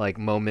like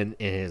moment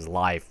in his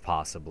life,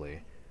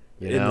 possibly.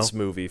 In this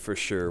movie, for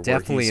sure.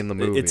 Definitely in the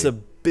movie. It's a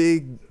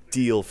big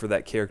deal for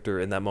that character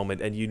in that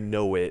moment, and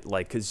it,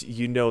 like, because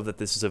that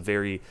this is a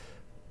very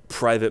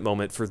private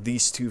moment for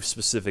these two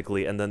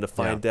specifically, and then to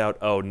find out,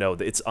 oh no,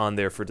 it's on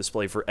there for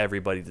display for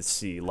everybody to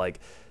see. Like,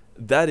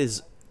 that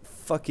is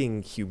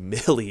fucking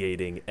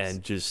humiliating,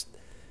 and just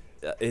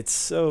it's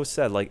so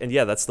sad. Like, and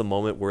yeah, that's the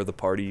moment where the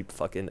party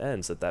fucking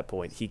ends. At that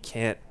point, he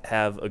can't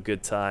have a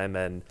good time,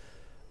 and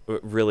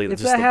really, if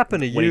that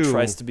happened to you, when he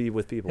tries to be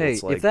with people, hey,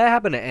 it's like, if that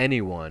happened to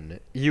anyone,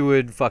 you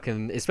would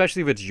fucking,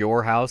 especially if it's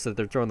your house that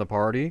they're throwing the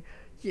party,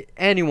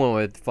 anyone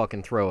would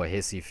fucking throw a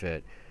hissy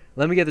fit.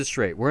 Let me get this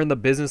straight. We're in the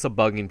business of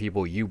bugging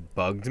people. You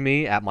bugged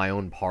me at my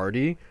own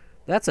party.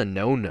 That's a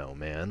no-no,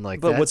 man.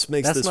 Like, but what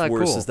makes this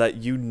worse cool. is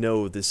that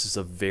this is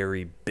a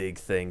very big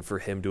thing for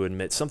him to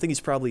admit. Something he's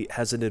probably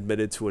hasn't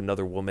admitted to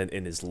another woman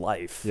in his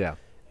life. Yeah.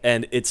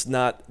 And it's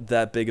not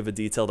that big of a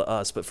detail to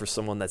us, but for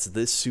someone that's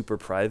this super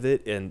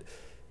private and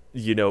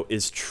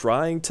is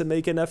trying to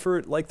make an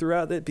effort like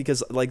throughout it,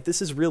 because like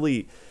this is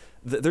really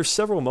there's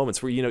several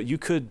moments where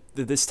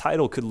this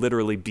title could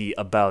literally be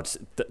about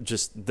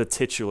just the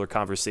titular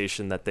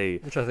conversation that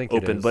they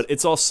open, but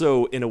it's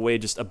also in a way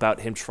just about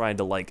him trying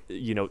to like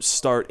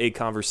start a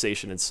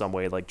conversation in some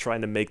way, like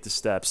trying to make the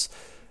steps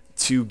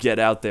to get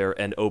out there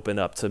and open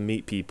up to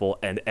meet people,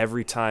 and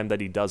every time that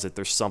he does it,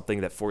 there's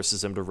something that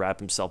forces him to wrap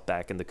himself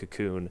back in the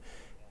cocoon.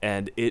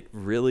 And it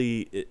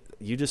really,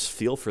 you just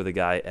feel for the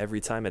guy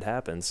every time it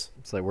happens.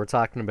 It's like we're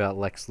talking about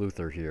Lex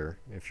Luthor here,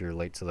 if you're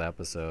late to the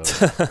episode.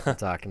 We're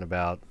talking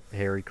about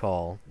Harry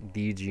Caul,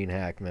 the Gene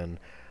Hackman.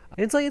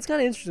 And it's like, it's kind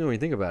of interesting when you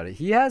think about it.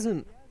 He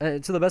hasn't, to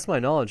the best of my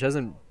knowledge,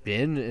 hasn't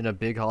been in a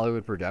big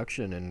Hollywood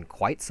production in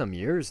quite some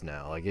years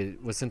now. Like,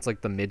 it was since like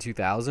the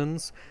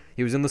mid-2000s.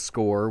 He was in The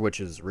Score, which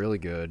is really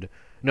good.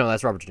 No,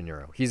 that's Robert De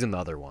Niro. He's in the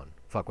other one.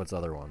 Fuck, what's the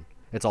other one?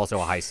 It's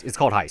also a heist. It's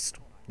called Heist.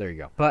 There you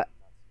go. But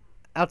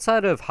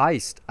outside of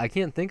Heist, I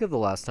can't think of the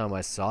last time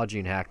I saw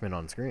Gene Hackman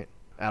on screen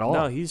at all.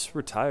 No, he's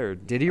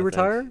retired. Did he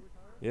retire?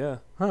 Yeah.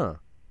 Huh.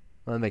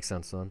 Well, that makes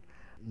sense, then.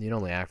 You'd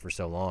only act for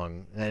so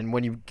long. And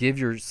when you give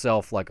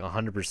yourself like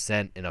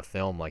 100% in a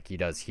film like he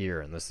does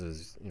here, and this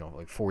is,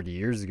 like 40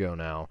 years ago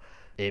now,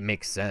 it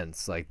makes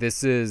sense. Like,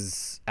 this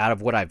is, out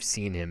of what I've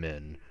seen him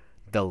in,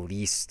 the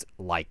least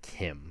like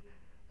him.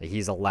 Like,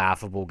 he's a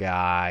laughable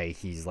guy.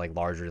 He's like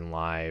larger than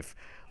life.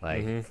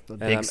 Like,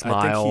 big smile.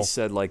 I think he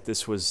said like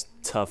this was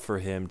tough for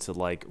him to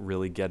like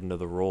really get into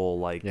the role,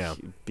 like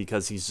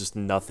because he's just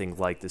nothing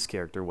like this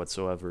character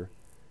whatsoever.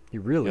 He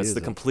really is. It's the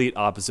complete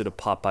opposite of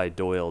Popeye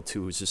Doyle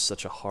too, who's just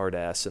such a hard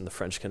ass in The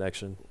French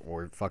Connection.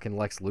 Or fucking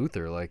Lex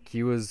Luthor. Like,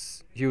 he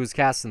was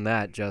cast in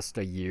that just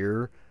a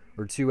year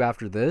or two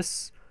after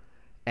this,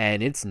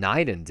 and it's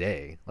night and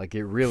day. Like,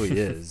 it really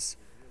is.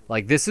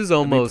 Like this is I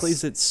mean, he almost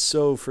plays it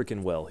so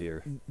freaking well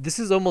here. this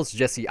is almost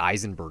Jesse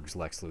Eisenberg's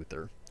Lex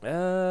Luthor.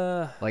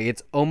 Uh, Like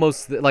it's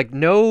almost like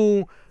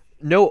no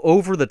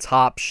over the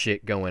top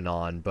shit going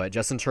on, but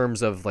just in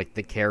terms of like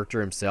the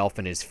character himself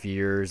and his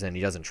fears, and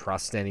he doesn't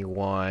trust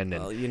anyone.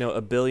 And well, you know,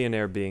 a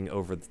billionaire being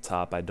over the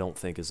top, I don't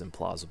think is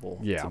implausible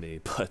Yeah. to me.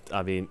 But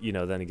I mean, you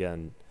know, then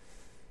again,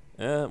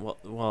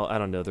 well, I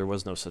don't know. There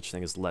was no such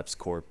thing as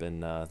LepsCorp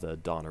in the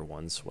Donner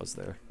ones, was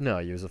there? no,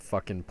 he was a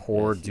fucking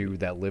poor he- dude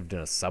that lived in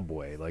a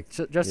subway. Like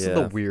just Yeah.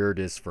 the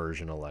weirdest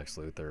version of Lex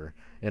Luthor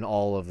in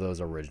all of those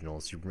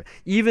original Superman.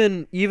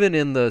 Even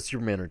in the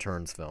Superman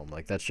Returns film,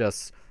 like that's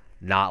just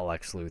not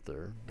Lex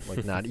Luthor.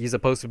 Like not he's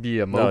supposed to be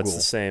a mogul. No, it's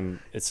the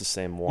same. It's the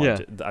same one. Yeah.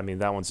 I mean,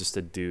 that one's just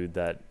a dude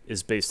that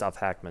is based off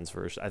Hackman's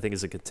version. I think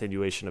is a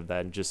continuation of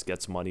that and just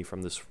gets money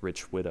from this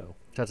rich widow.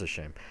 That's a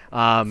shame.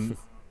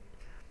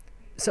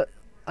 So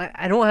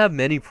I don't have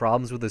many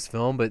problems with this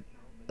film, but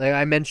like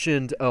I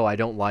mentioned, I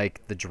don't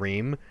like the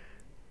dream.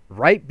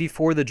 Right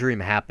before the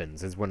dream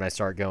happens is when I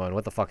start going,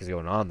 what the fuck is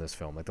going on in this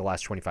film? Like the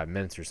last 25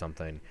 minutes or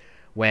something.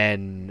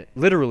 When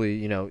literally,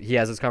 you know, he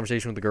has this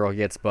conversation with the girl, he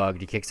gets bugged,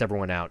 he kicks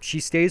everyone out. She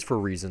stays for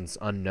reasons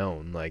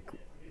unknown. Like,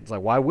 it's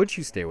like, why would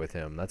she stay with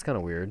him? That's kind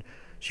of weird.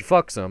 She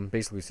fucks him,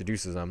 basically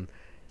seduces him.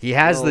 He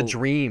has the Well-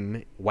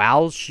 dream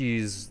while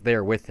she's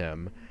there with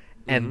him.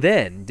 And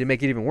then, to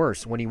make it even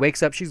worse, when he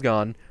wakes up, she's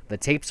gone, the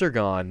tapes are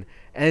gone,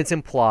 and it's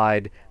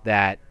implied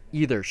that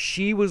either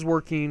she was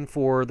working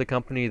for the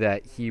company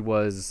that he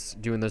was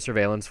doing the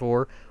surveillance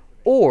for,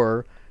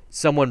 or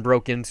someone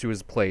broke into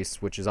his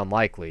place, which is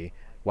unlikely,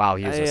 while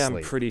he was I am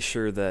asleep. pretty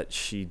sure that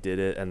she did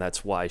it, and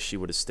that's why she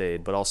would have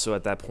stayed. But also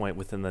at that point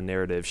within the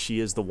narrative, she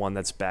is the one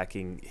that's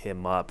backing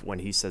him up when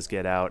he says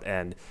get out,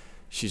 and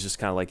she's just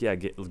kind of like, yeah,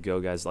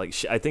 go guys. Like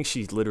I think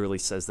she literally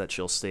says that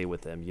she'll stay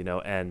with him, you know,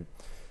 and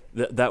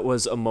that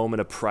was a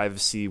moment of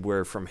privacy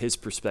where from his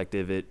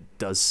perspective it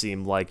does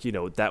seem like, you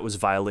know, that was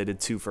violated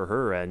too for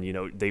her, and you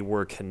know they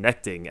were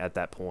connecting at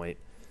that point.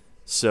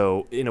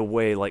 So in a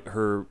way, like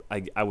her,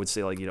 I would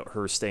say, like, you know,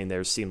 her staying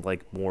there seemed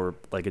like more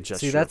like a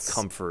gesture that's of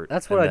comfort.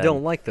 That's what And I then-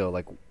 don't like though.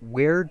 Like,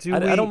 where do we?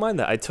 I don't mind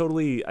that. I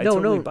totally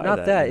No, buy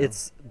not that. you know?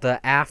 It's the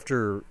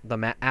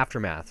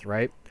aftermath,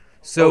 right?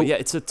 So oh yeah,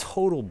 it's a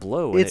total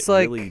blow. And it's it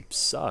like really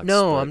sucks.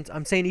 no, but-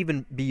 I'm saying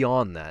even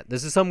beyond that.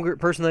 This is some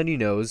person that he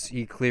knows.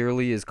 He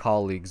clearly is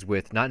colleagues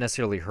with, not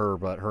necessarily her,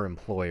 but her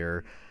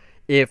employer.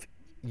 If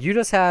you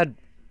just had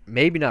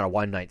maybe not a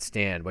one night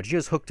stand, but you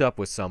just hooked up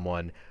with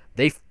someone,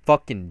 they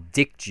fucking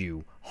dicked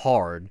you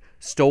hard,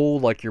 stole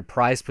like your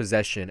prized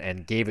possession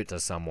and gave it to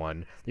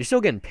someone. You're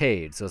still getting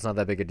paid, so it's not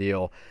that big a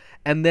deal.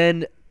 And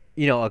then,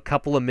 you know, a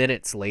couple of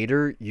minutes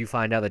later, you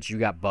find out that you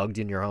got bugged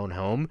in your own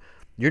home.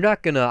 You're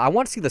not gonna. I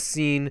want to see the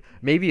scene.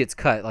 Maybe it's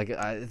cut. Like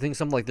I think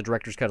something like the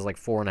director's cut is like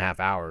 4.5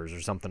 hours or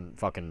something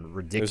fucking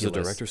ridiculous. There's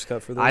a director's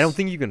cut for this. I don't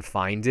think you can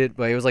find it,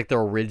 but it was like the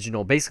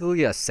original,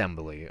 basically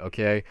assembly.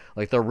 Okay,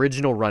 like the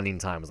original running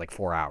time was like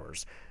 4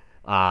 hours.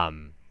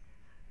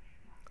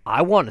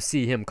 I want to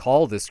see him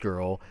call this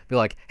girl, be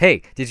like,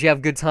 "Hey, did you have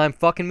a good time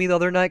fucking me the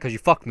other night? Because you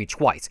fucked me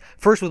twice.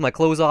 First with my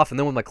clothes off, and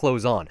then with my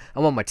clothes on. I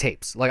want my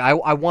tapes. Like I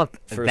want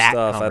First that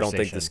off, I don't think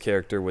conversation. this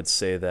character would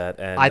say that,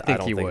 and I think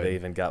don't he think would. they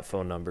even got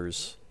phone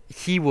numbers.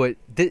 He would.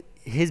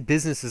 His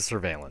business is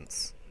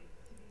surveillance.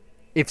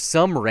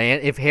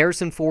 If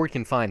Harrison Ford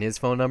can find his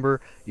phone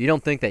number, you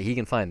don't think that he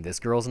can find this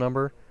girl's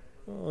number?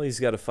 Well, he's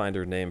got to find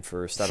her name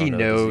first. I He don't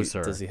know. knows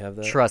her. Does he have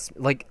that? Trust,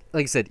 like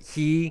I said,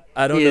 he.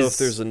 I don't know is if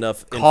there's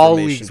enough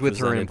colleagues information with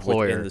her presented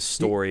employer. within the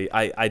story.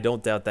 I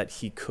don't doubt that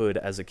he could,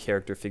 as a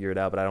character, figure it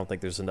out, but I don't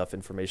think there's enough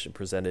information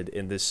presented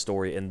in this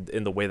story and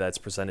in the way that's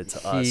presented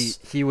to us.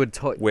 He would.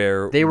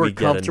 where they were we get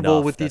comfortable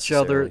enough with each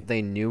other. necessarily.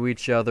 They knew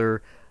each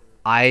other.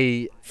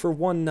 For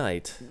one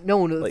night. No,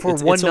 Like, for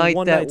it's- one it's a night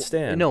one-night that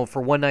stand. no,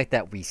 for one night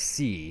that we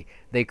see,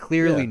 they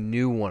clearly Yeah.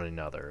 knew one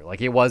another.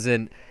 Like it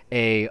wasn't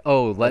let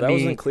That me.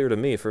 wasn't clear to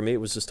me. For me, it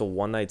was just a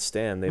one-night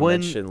stand. They When-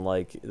 mentioned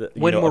like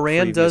when a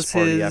Moran previous does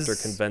party after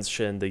his-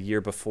 convention the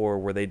year before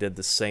where they did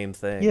the same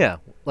thing. Yeah,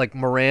 like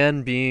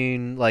Moran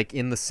being like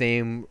in the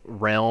same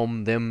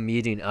realm, them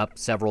meeting up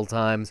several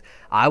times.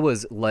 I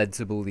was led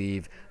to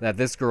believe that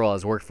this girl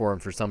has worked for him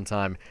for some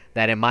time.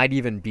 That it might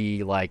even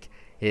be like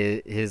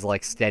his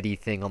like steady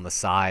thing on the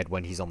side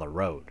when he's on the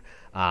road.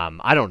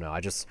 I don't know.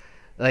 I just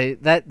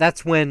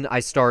that's when I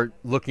start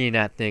looking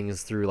at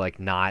things through like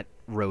not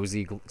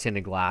rosy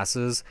tinted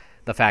glasses.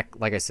 The fact,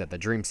 like I said, the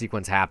dream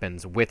sequence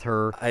happens with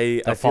her. I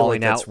feel like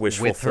falling that's out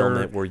wish with her.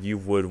 fulfillment where you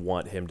would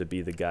want him to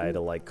be the guy to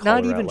like call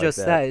Not her even out just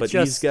like that, But it's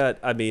he's just- got,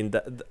 I mean,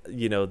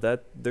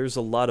 that there's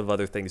a lot of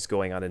other things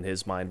going on in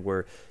his mind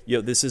where,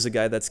 this is a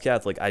guy that's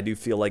Catholic. I do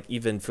feel like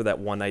even for that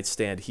one night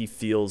stand, he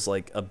feels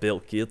like a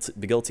bit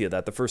guilty of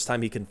that. The first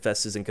time he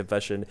confesses in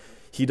confession,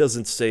 he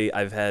doesn't say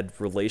I've had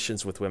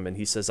relations with women.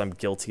 He says I'm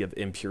guilty of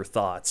impure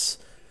thoughts.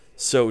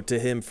 So to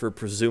him, for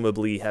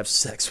presumably have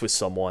sex with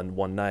someone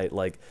one night,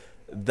 like,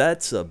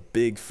 that's a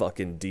big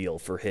fucking deal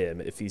for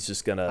him if he's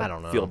just I don't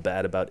gonna know. feel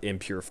bad about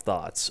impure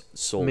thoughts I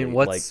solely. mean,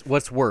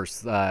 what's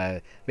worse?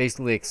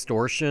 Basically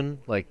extortion.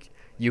 Like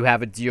You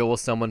have a deal with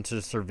someone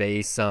to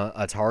survey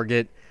a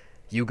target.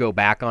 You go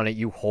back on it.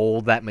 You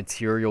hold that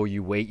material.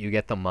 You wait. You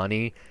get the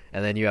money,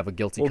 and then you have a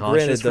guilty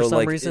conscience for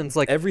some reason. It's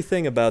like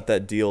everything about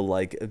that deal,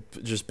 like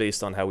just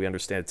based on how we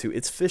understand it too,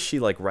 it's fishy.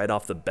 Like right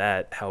off the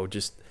bat, how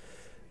just.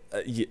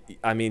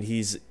 I mean,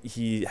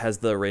 he has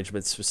the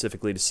arrangement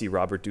specifically to see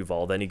Robert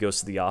Duvall. Then he goes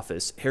to the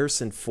office.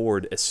 Harrison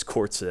Ford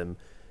escorts him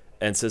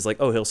and says like,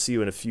 "Oh, he'll see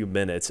you in a few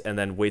minutes," and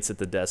then waits at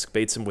the desk,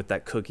 baits him with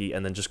that cookie,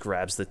 and then just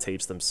grabs the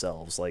tapes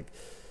themselves. Like,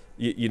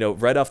 you know,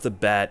 right off the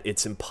bat,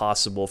 it's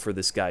impossible for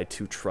this guy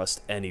to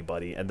trust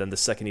anybody. And then the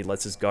second he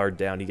lets his guard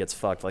down, he gets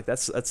fucked. Like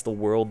that's the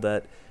world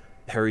that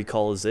Harry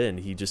Caul is in.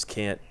 He just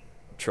can't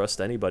trust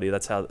anybody.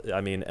 That's how,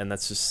 I mean, and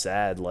that's just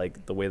sad,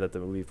 like the way that the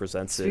movie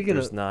presents it.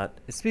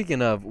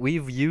 Speaking of,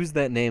 we've used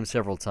that name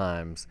several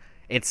times.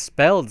 It's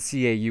spelled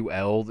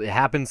Caul. It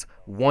happens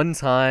one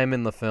time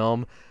in the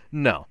film.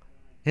 No,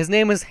 his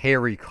name is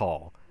Harry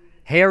Caul.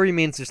 Harry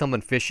means there's something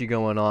fishy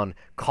going on.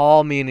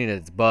 Caul meaning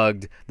it's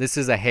bugged. This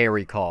is a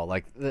Harry Caul.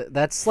 Like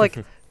that's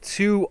like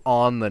too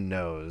on the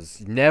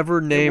nose.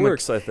 Never name it.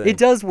 Works, I think. It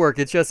does work.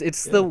 It's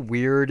just the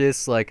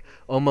weirdest, like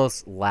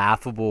almost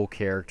laughable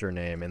character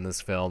name in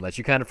this film that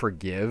you kind of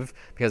forgive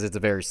because it's a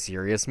very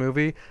serious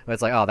movie. But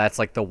it's like, oh, that's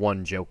like the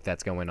one joke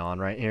that's going on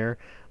right here.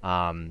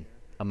 Among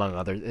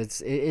others, it's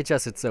so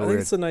I weird.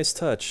 think it's a nice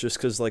touch, just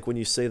because like when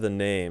you say the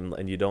name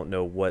and you don't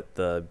know what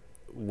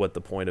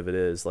the point of it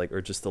is, like,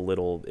 or just a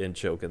little in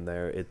joke in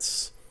there,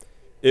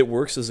 it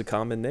works as a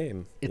common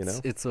name.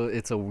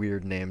 It's a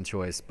weird name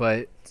choice,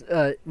 but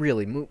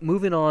really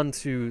moving on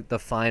to the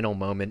final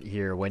moment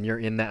here when you're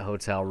in that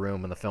hotel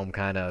room and the film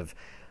kind of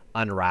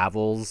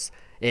unravels.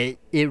 It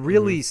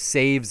really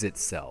saves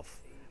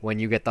itself when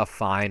you get the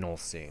final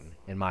scene,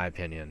 in my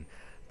opinion.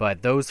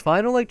 But those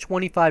final like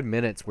 25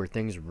 minutes where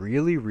things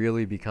really,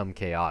 really become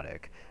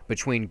chaotic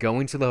between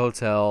going to the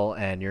hotel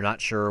and you're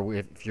not sure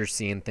if you're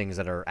seeing things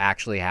that are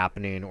actually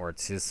happening or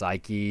it's his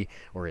psyche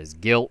or his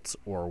guilt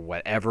or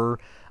whatever.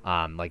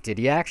 Like, did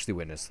he actually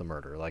witness the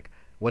murder? Like,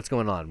 what's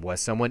going on? Was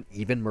someone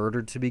even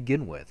murdered to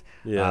begin with?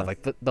 Yeah.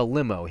 Like the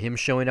limo, him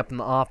showing up in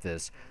the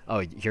office. Oh,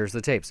 here's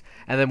the tapes.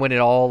 And then when it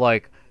all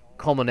like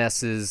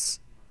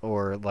culminates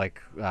or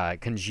like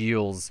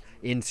congeals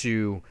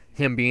into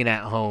him being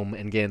at home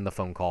and getting the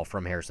phone call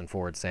from Harrison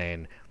Ford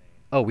saying,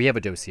 "Oh, we have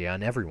a dossier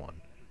on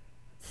everyone.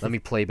 Let me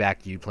play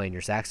back you playing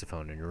your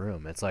saxophone in your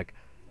room." It's like,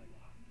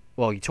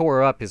 well, he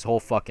tore up his whole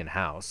fucking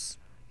house.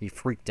 He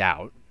freaked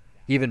out.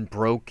 He even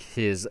broke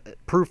his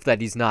proof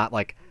that he's not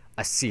like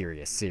a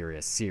serious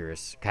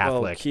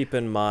Catholic. Well, keep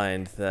in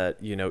mind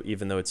that, you know,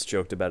 even though it's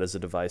joked about as a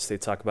device, they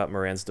talk about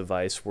Moran's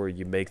device where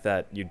you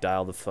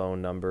dial the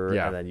phone number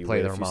and then you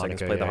wait a few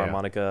seconds, play the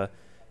harmonica.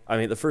 I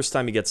mean, the first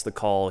time he gets the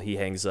call, he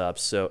hangs up,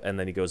 and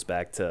then he goes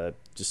back to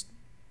just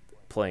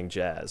playing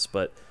jazz.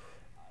 But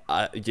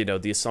you know,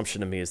 the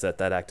assumption to me is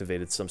that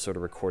activated some sort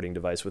of recording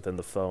device within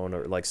the phone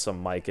or like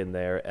some mic in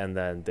there, and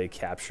then they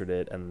captured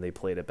it and they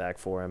played it back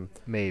for him.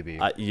 Maybe.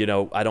 You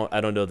know, I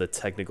don't know the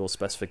technical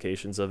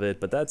specifications of it,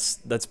 but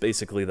that's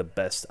basically the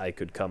best I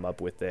could come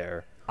up with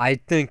there. I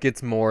think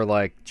it's more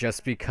like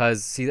just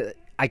because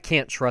I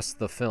can't trust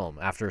the film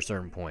after a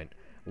certain point.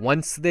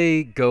 Once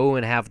they go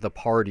and have the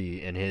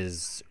party in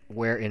his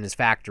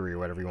factory or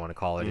whatever you want to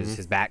call it,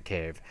 his bat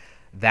cave.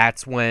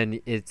 That's when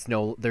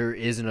there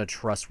isn't a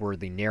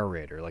trustworthy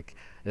narrator. Like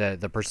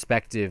the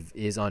perspective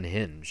is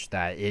unhinged.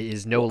 That it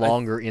is no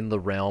longer in the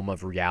realm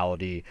of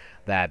reality.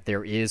 That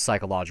there is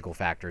psychological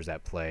factors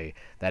at play.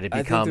 That it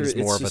becomes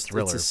more of a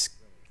thriller.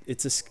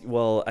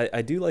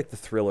 I do like the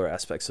thriller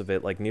aspects of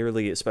it. Like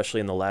nearly,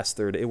 especially in the last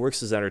third, it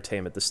works as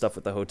entertainment. The stuff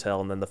with the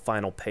hotel and then the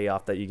final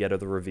payoff that you get, or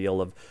the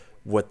reveal of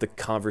what the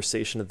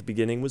conversation at the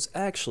beginning was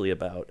actually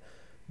about.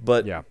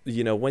 But,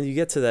 you know, when you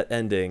get to that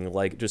ending,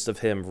 like just of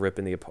him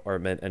ripping the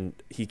apartment and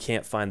he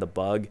can't find the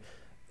bug,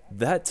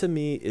 that to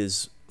me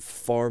is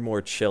far more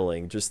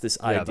chilling. Just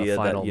this idea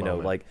that, you know,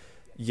 moment. Like,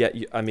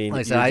 I mean,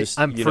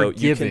 I'm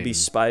you can be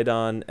spied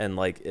on and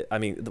like, I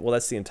mean, well,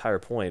 that's the entire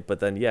point. But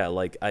then,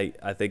 like,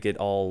 I think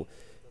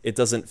it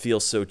doesn't feel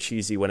so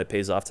cheesy when it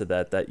pays off to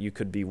that you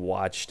could be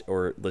watched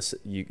or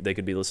they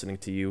could be listening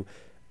to you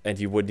and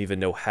you wouldn't even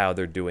know how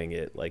they're doing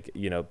it. Like,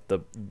 you know,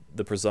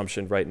 the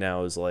presumption right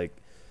now is like,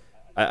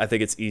 I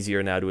think it's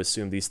easier now to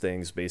assume these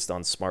things based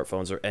on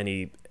smartphones or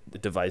any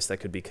device that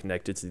could be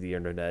connected to the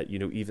internet. You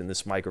know, even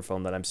this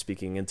microphone that I'm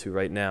speaking into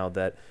right now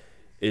that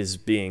is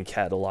being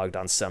cataloged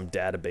on some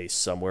database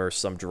somewhere,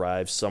 some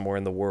drive somewhere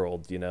in the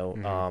world, you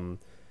know,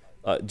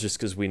 just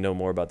because we know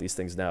more about these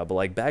things now. But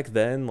like back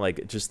then,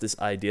 like just this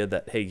idea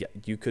that, hey,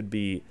 you could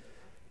be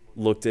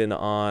looked in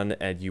on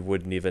and you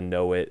wouldn't even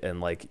know it. And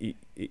like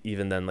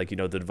even then, like, you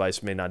know, the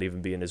device may not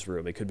even be in his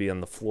room. It could be on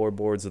the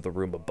floorboards of the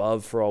room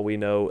above for all we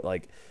know.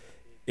 Like,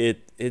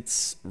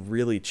 it's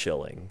really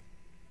chilling,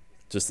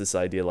 just this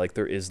idea like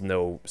there is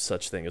no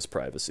such thing as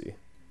privacy.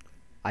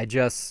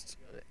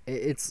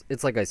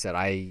 It's like I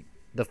said,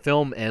 the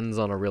film ends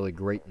on a really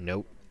great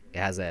note. It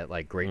has that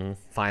like great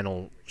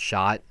final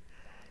shot,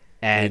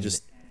 and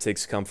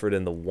takes comfort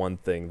in the one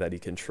thing that he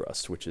can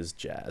trust, which is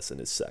jazz and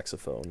his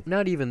saxophone.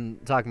 Not even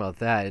talking about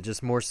that. It's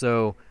just more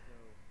so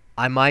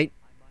I might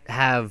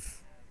have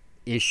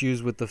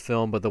issues with the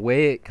film, but the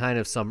way it kind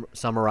of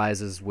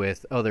summarizes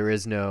with, oh, there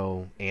is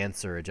no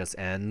answer, it just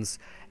ends,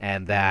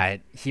 and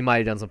that he might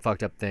have done some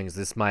fucked up things,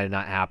 this might have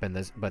not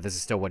happened, but this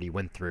is still what he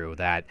went through,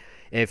 that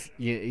if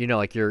you know,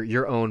 like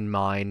your own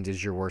mind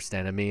is your worst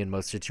enemy in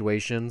most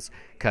situations,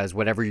 because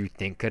whatever you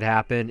think could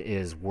happen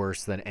is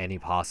worse than any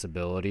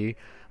possibility.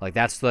 Like,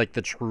 that's like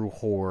the true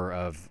horror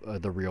of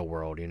the real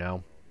world, you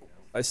know?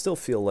 I still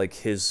feel like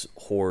his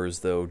horrors,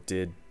 though,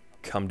 did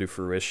come to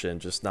fruition,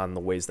 just not in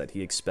the ways that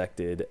he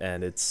expected.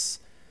 And it's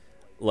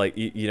like,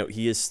 you know,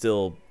 he is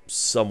still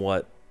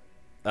somewhat,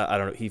 I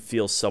don't know, he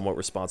feels somewhat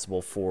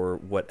responsible for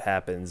what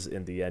happens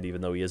in the end,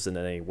 even though he isn't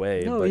in any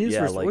way. No, but he's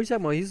yeah, what are you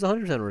talking about? He's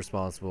 100%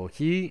 responsible.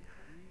 He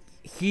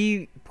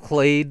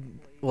played,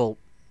 well,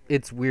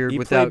 it's weird he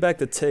without played back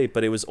the tape,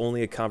 but it was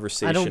only a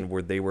conversation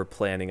where they were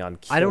planning on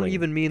killing. I don't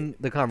even mean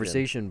the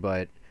conversation,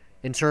 but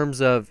in terms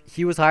of,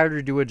 he was hired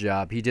to do a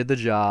job. He did the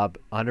job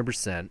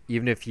 100%,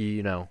 even if he,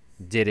 you know,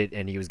 did it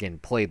and he was getting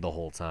played the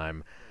whole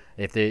time.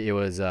 If it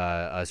was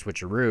a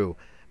switcheroo.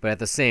 But at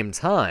the same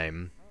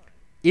time,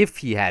 if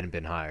he hadn't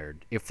been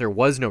hired, if there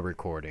was no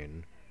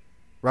recording,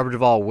 Robert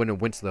Duvall wouldn't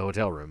have went to the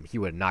hotel room. He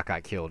would have not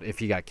got killed, if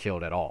he got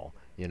killed at all,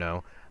 you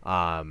know?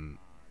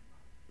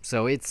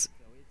 So it's...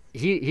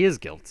 He is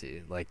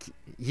guilty. Like,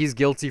 he's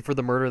guilty for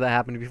the murder that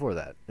happened before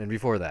that,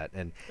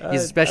 and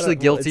he's especially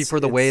guilty for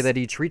the way that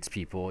he treats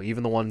people,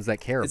 even the ones that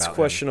care about him. It's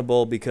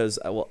questionable because,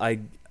 well,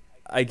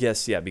 I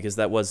guess, yeah, because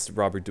that was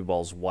Robert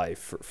Duvall's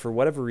wife. For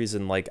whatever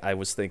reason, like, I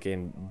was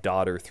thinking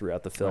daughter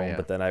throughout the film,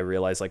 but then I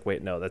realized, like,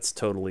 wait, no, that's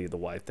totally the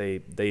wife.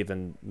 They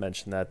even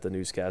mentioned that, the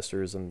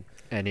newscasters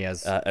and he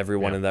has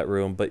everyone in that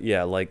room. But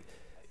yeah, like,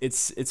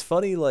 it's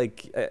funny.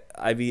 Like,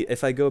 I mean,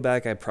 if I go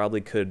back, I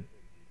probably could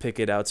pick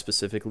it out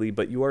specifically,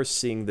 but you are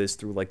seeing this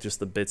through, like,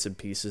 just the bits and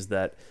pieces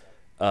that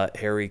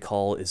Harry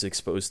Caul is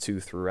exposed to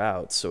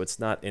throughout. So it's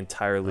not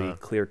entirely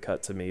clear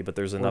cut to me, but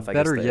there's enough, I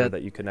guess, there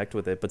that you connect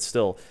with it. But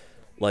still,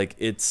 like,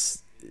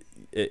 it's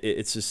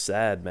just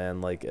sad,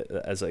 man. Like,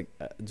 as like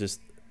just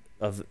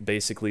of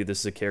basically, this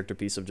is a character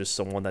piece of just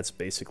someone that's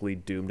basically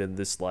doomed in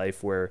this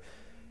life where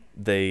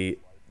they,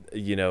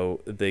 you know,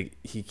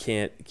 he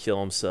can't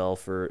kill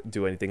himself or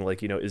do anything,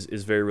 like, you know,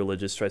 is very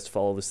religious, tries to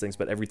follow these things,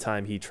 but every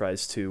time he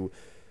tries to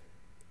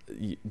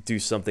do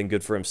something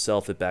good for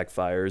himself, it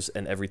backfires,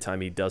 and every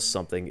time he does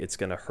something, it's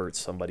gonna hurt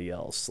somebody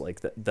else.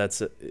 Like,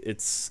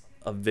 it's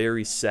a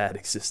very sad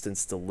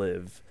existence to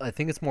live. I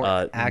think it's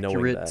more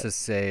accurate to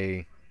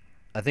say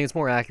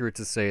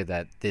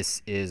that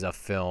this is a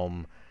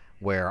film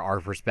where our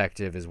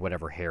perspective is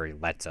whatever Harry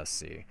lets us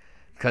see.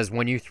 Because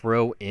when you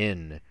throw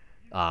in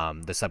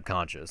the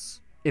subconscious,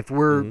 if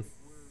we're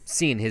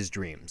seeing his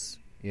dreams,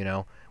 you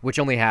know, which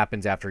only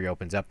happens after he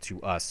opens up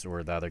to us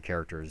or the other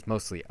characters,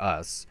 mostly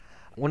us.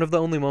 One of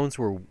the only moments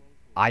where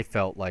I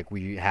felt like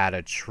we had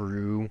a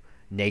true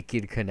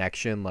naked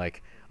connection,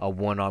 like a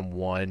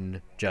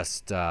one-on-one,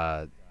 just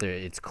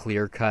it's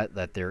clear cut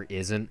that there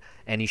isn't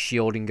any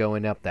shielding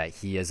going up, that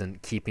he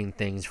isn't keeping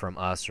things from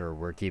us or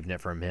we're keeping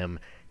it from him,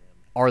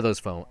 are those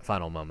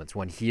final moments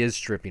when he is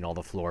stripping all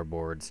the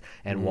floorboards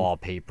and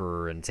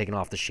wallpaper and taking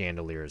off the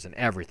chandeliers and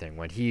everything,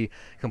 when he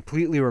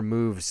completely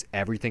removes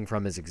everything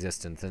from his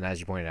existence. And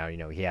as you pointed out, you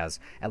know, he has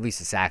at least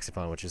a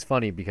saxophone, which is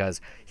funny because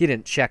he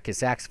didn't check his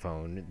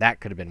saxophone. That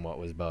could have been what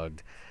was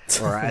bugged.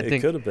 Or I think it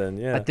could have been,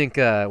 yeah. I think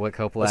what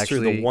Coppola That's actually...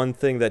 true, the one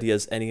thing that he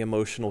has any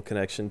emotional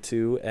connection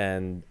to,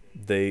 and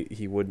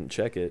he wouldn't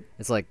check it.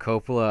 It's like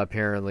Coppola,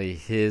 apparently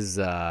his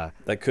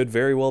that could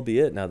very well be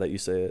it now that you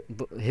say it.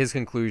 His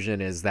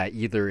conclusion is that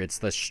either it's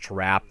the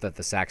strap that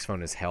the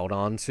saxophone is held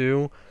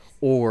onto,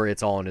 or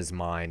it's all in his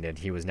mind and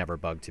he was never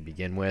bugged to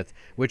begin with,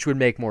 which would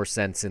make more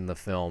sense in the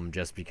film,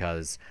 just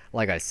because,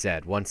 like I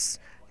said, once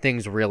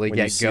things really when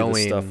get you see going,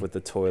 the stuff with the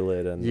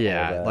toilet and all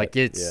that, like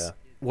it's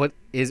what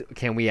is,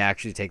 can we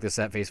actually take this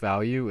at face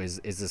value? Is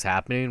this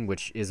happening?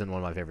 Which isn't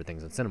one of my favorite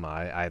things in cinema.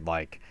 I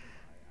like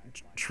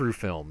true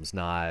films,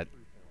 not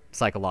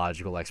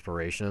psychological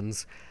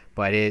explorations,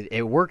 but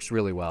it works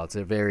really well. It's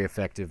a very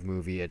effective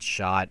movie. It's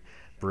shot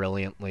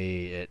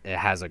brilliantly. It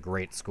has a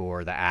great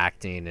score. The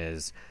acting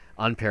is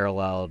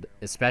unparalleled,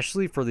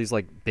 especially for these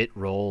like bit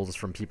roles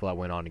from people that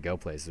went on to go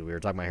places. We were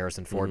talking about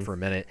Harrison Ford for a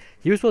minute.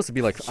 He was supposed to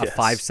be like a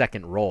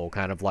 5-second role,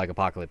 kind of like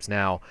Apocalypse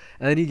Now,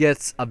 and then he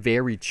gets a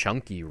very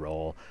chunky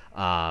role.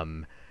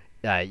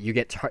 You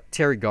get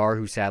Terry Garr,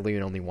 who sadly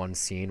in only one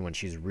scene when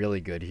she's really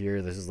good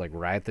here. This is like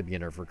right at the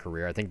beginning of her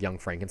career. I think Young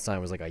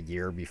Frankenstein was like a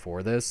year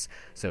before this,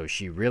 so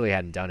she really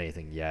hadn't done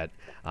anything yet.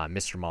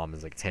 Mr. Mom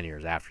is like 10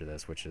 years after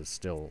this, which is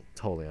still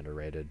totally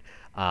underrated.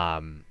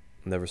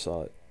 Never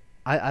saw it.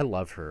 I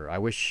love her. I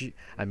wish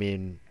I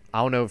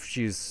don't know if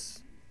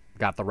she's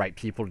got the right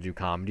people to do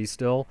comedy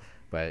still,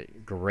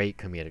 but great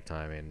comedic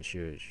timing. She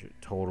was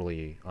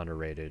totally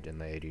underrated in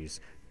the 80s.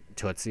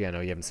 Tootsie, I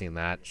know you haven't seen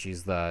that.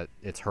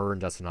 It's her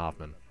and Dustin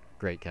Hoffman.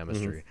 Great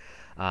chemistry.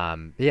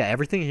 Yeah,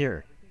 everything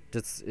here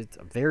it's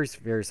a very,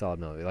 very solid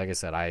movie. Like I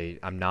said,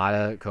 I'm not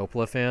a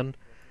Coppola fan.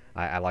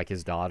 I like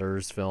his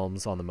daughter's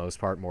films on the most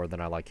part more than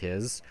I like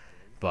his,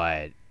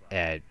 but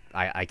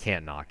I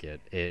can't knock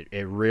it.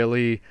 It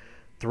really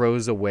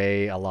throws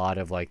away a lot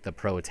of like the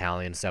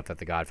pro-Italian stuff that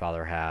The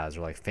Godfather has,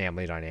 or like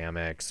family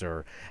dynamics,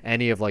 or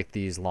any of like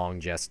these long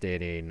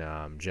gestating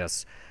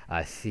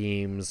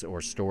themes or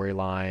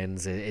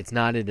storylines. It's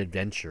not an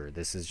adventure.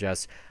 This is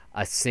just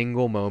a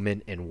single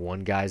moment in one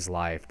guy's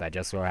life that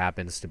just so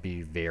happens to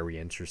be very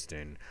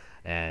interesting,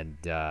 and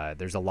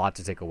there's a lot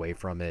to take away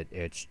from it.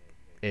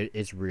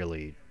 It's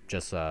really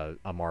just a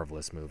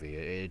marvelous movie.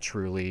 It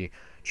truly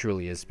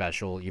is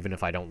special, even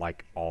if I don't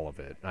like all of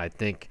it. I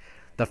think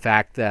the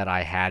fact that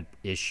I had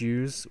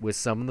issues with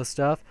some of the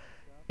stuff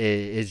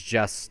is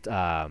just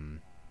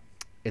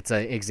it's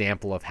an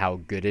example of how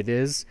good it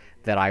is,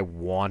 that I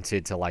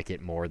wanted to like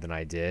it more than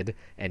I did,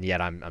 and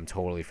yet I'm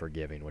totally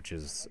forgiving, which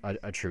is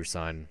a true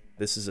sign.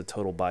 This is a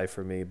total buy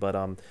for me, but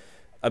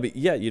I mean,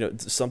 yeah,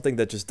 something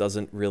that just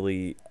doesn't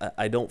really,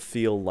 I don't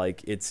feel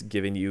like it's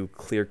giving you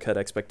clear-cut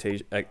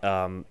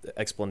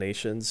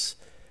explanations,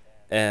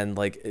 and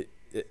like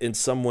in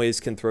some ways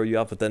can throw you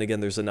off, but then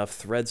again, there's enough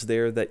threads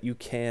there that you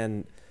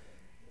can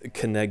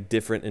connect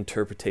different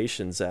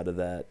interpretations out of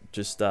that.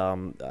 Just, I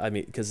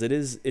mean, because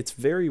it's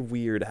very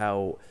weird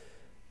how,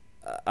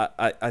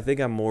 I think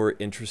I'm more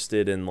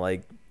interested in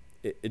like,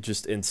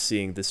 just in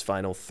seeing this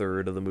final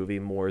third of the movie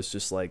more as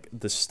just like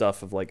the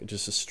stuff of like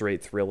just a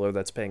straight thriller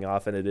that's paying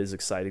off, and it is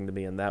exciting to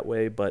me in that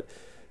way. But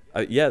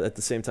yeah, at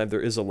the same time,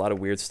 there is a lot of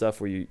weird stuff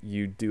where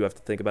you do have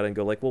to think about it and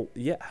go like, well,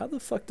 yeah, how the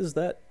fuck does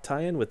that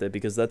tie in with it?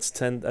 Because that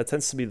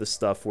tends to be the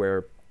stuff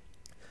where,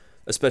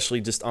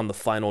 especially just on the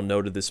final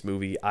note of this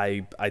movie,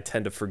 I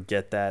tend to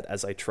forget that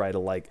as I try to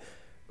like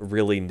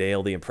really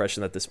nail the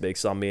impression that this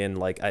makes on me, and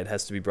like it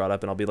has to be brought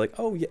up, and I'll be like,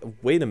 oh yeah,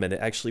 wait a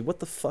minute, actually, what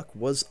the fuck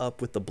was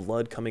up with the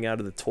blood coming out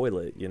of the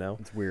toilet?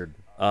 It's weird.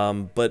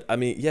 But I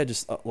mean, yeah,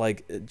 just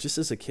just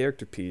as a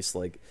character piece,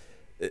 like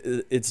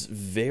it's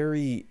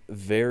very,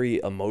 very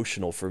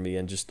emotional for me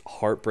and just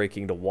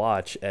heartbreaking to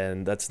watch,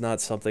 and that's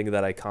not something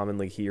that I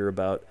commonly hear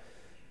about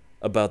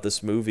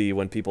this movie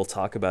when people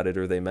talk about it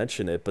or they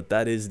mention it, but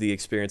that is the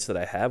experience that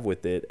I have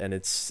with it, and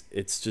it's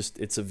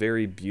a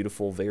very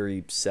beautiful,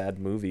 very sad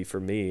movie for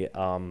me,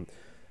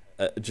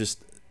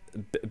 just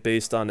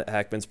based on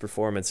Hackman's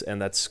performance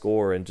and that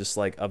score, and just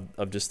like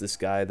of just this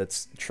guy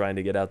that's trying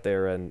to get out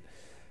there and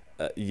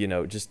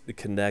just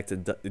connect,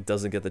 and it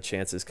doesn't get the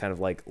chances, kind of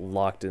like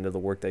locked into the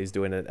work that he's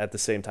doing, and at the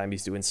same time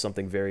he's doing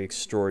something very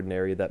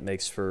extraordinary that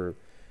makes for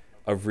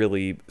a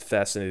really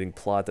fascinating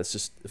plot that's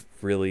just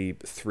really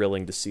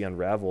thrilling to see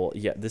unravel.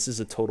 Yeah, this is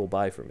a total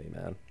buy for me,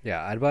 man.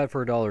 Yeah, I'd buy it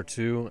for $1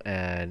 too,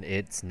 and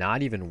it's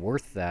not even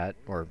worth that,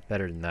 or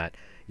better than that.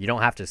 You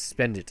don't have to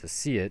spend it to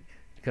see it,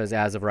 because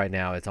as of right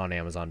now, it's on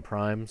Amazon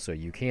Prime, so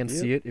you can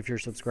see it if you're a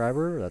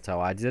subscriber. That's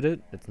how I did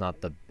it. It's not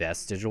the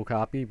best digital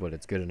copy, but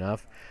it's good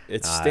enough.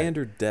 It's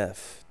standard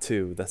def,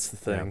 too. That's the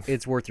thing.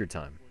 It's worth your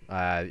time.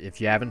 If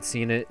you haven't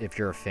seen it, if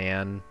you're a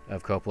fan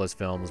of Coppola's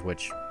films,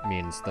 which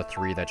means the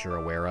 3 that you're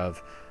aware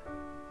of,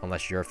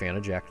 unless you're a fan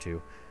of Jack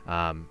 2,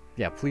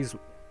 please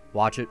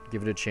watch it,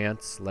 give it a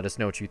chance, let us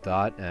know what you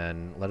thought,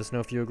 and let us know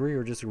if you agree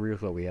or disagree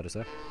with what we had to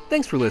say.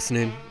 Thanks for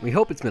listening. We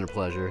hope it's been a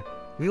pleasure.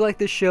 If you like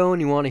this show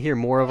and you want to hear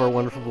more of our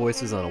wonderful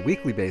voices on a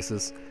weekly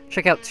basis,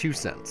 check out 2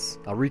 Cents,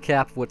 a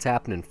recap of what's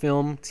happened in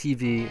film,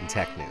 TV, and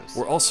tech news.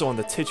 We're also on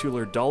the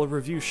titular Dollar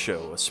Review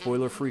Show, a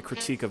spoiler-free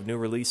critique of new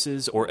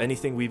releases or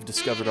anything we've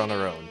discovered on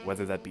our own,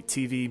 whether that be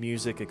TV,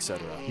 music,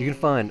 etc. You can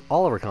find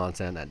all of our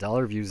content at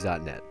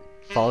dollarreviews.net.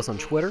 Follow us on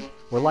Twitter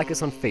or like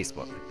us on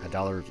Facebook at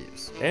Dollar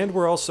Reviews. And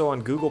we're also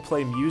on Google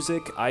Play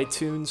Music,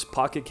 iTunes,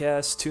 Pocket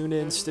Cast,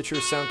 TuneIn, Stitcher,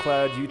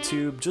 SoundCloud,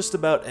 YouTube, just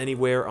about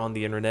anywhere on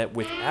the internet,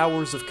 with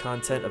hours of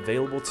content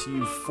available to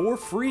you for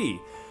free.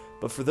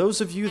 But for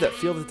those of you that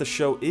feel that the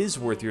show is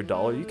worth your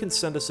dollar, you can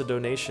send us a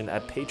donation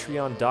at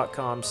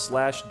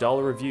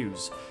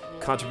patreon.com/dollarreviews.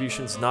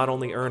 Contributions not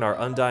only earn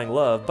our undying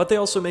love, but they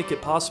also make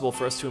it possible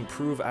for us to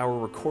improve our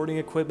recording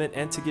equipment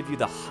and to give you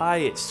the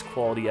highest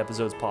quality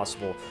episodes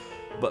possible.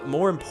 But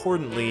more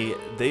importantly,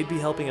 they'd be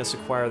helping us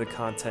acquire the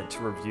content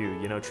to review.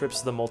 Trips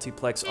to the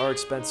multiplex are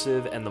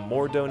expensive, and the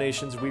more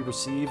donations we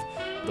receive,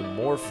 the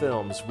more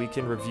films we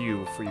can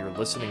review for your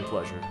listening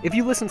pleasure. If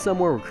you listen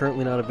somewhere we're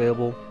currently not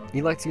available,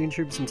 you'd like to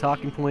contribute some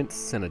talking points,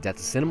 send a Debt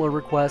to Cinema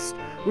request,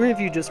 or if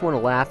you just want to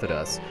laugh at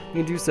us,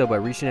 you can do so by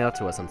reaching out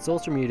to us on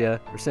social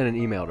media or send an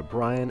email to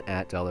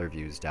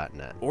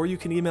brian@dollarreviews.net. Or you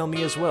can email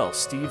me as well,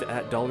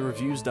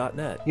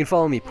 steve@dollarreviews.net. You can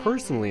follow me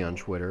personally on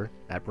Twitter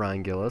at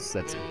Brian Gillis,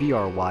 that's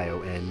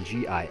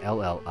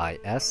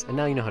BRYONGILLIS, and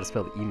now you know how to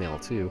spell the email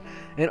too,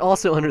 and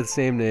also under the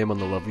same name on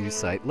the lovely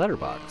site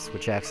Letterboxd,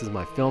 which acts as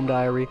my film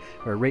diary,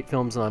 where I rate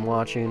films that I'm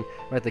watching,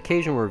 write the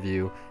occasional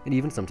review, and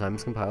even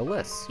sometimes compile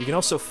lists. You can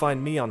also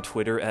find me on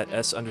Twitter at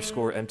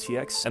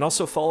S_MTX, and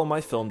also follow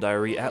my film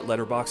diary at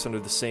Letterboxd under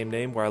the same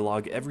name, where I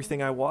log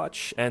everything I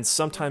watch, and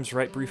sometimes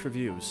write brief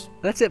reviews.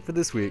 That's it for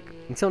this week.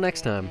 Until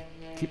next time,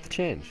 keep the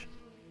change.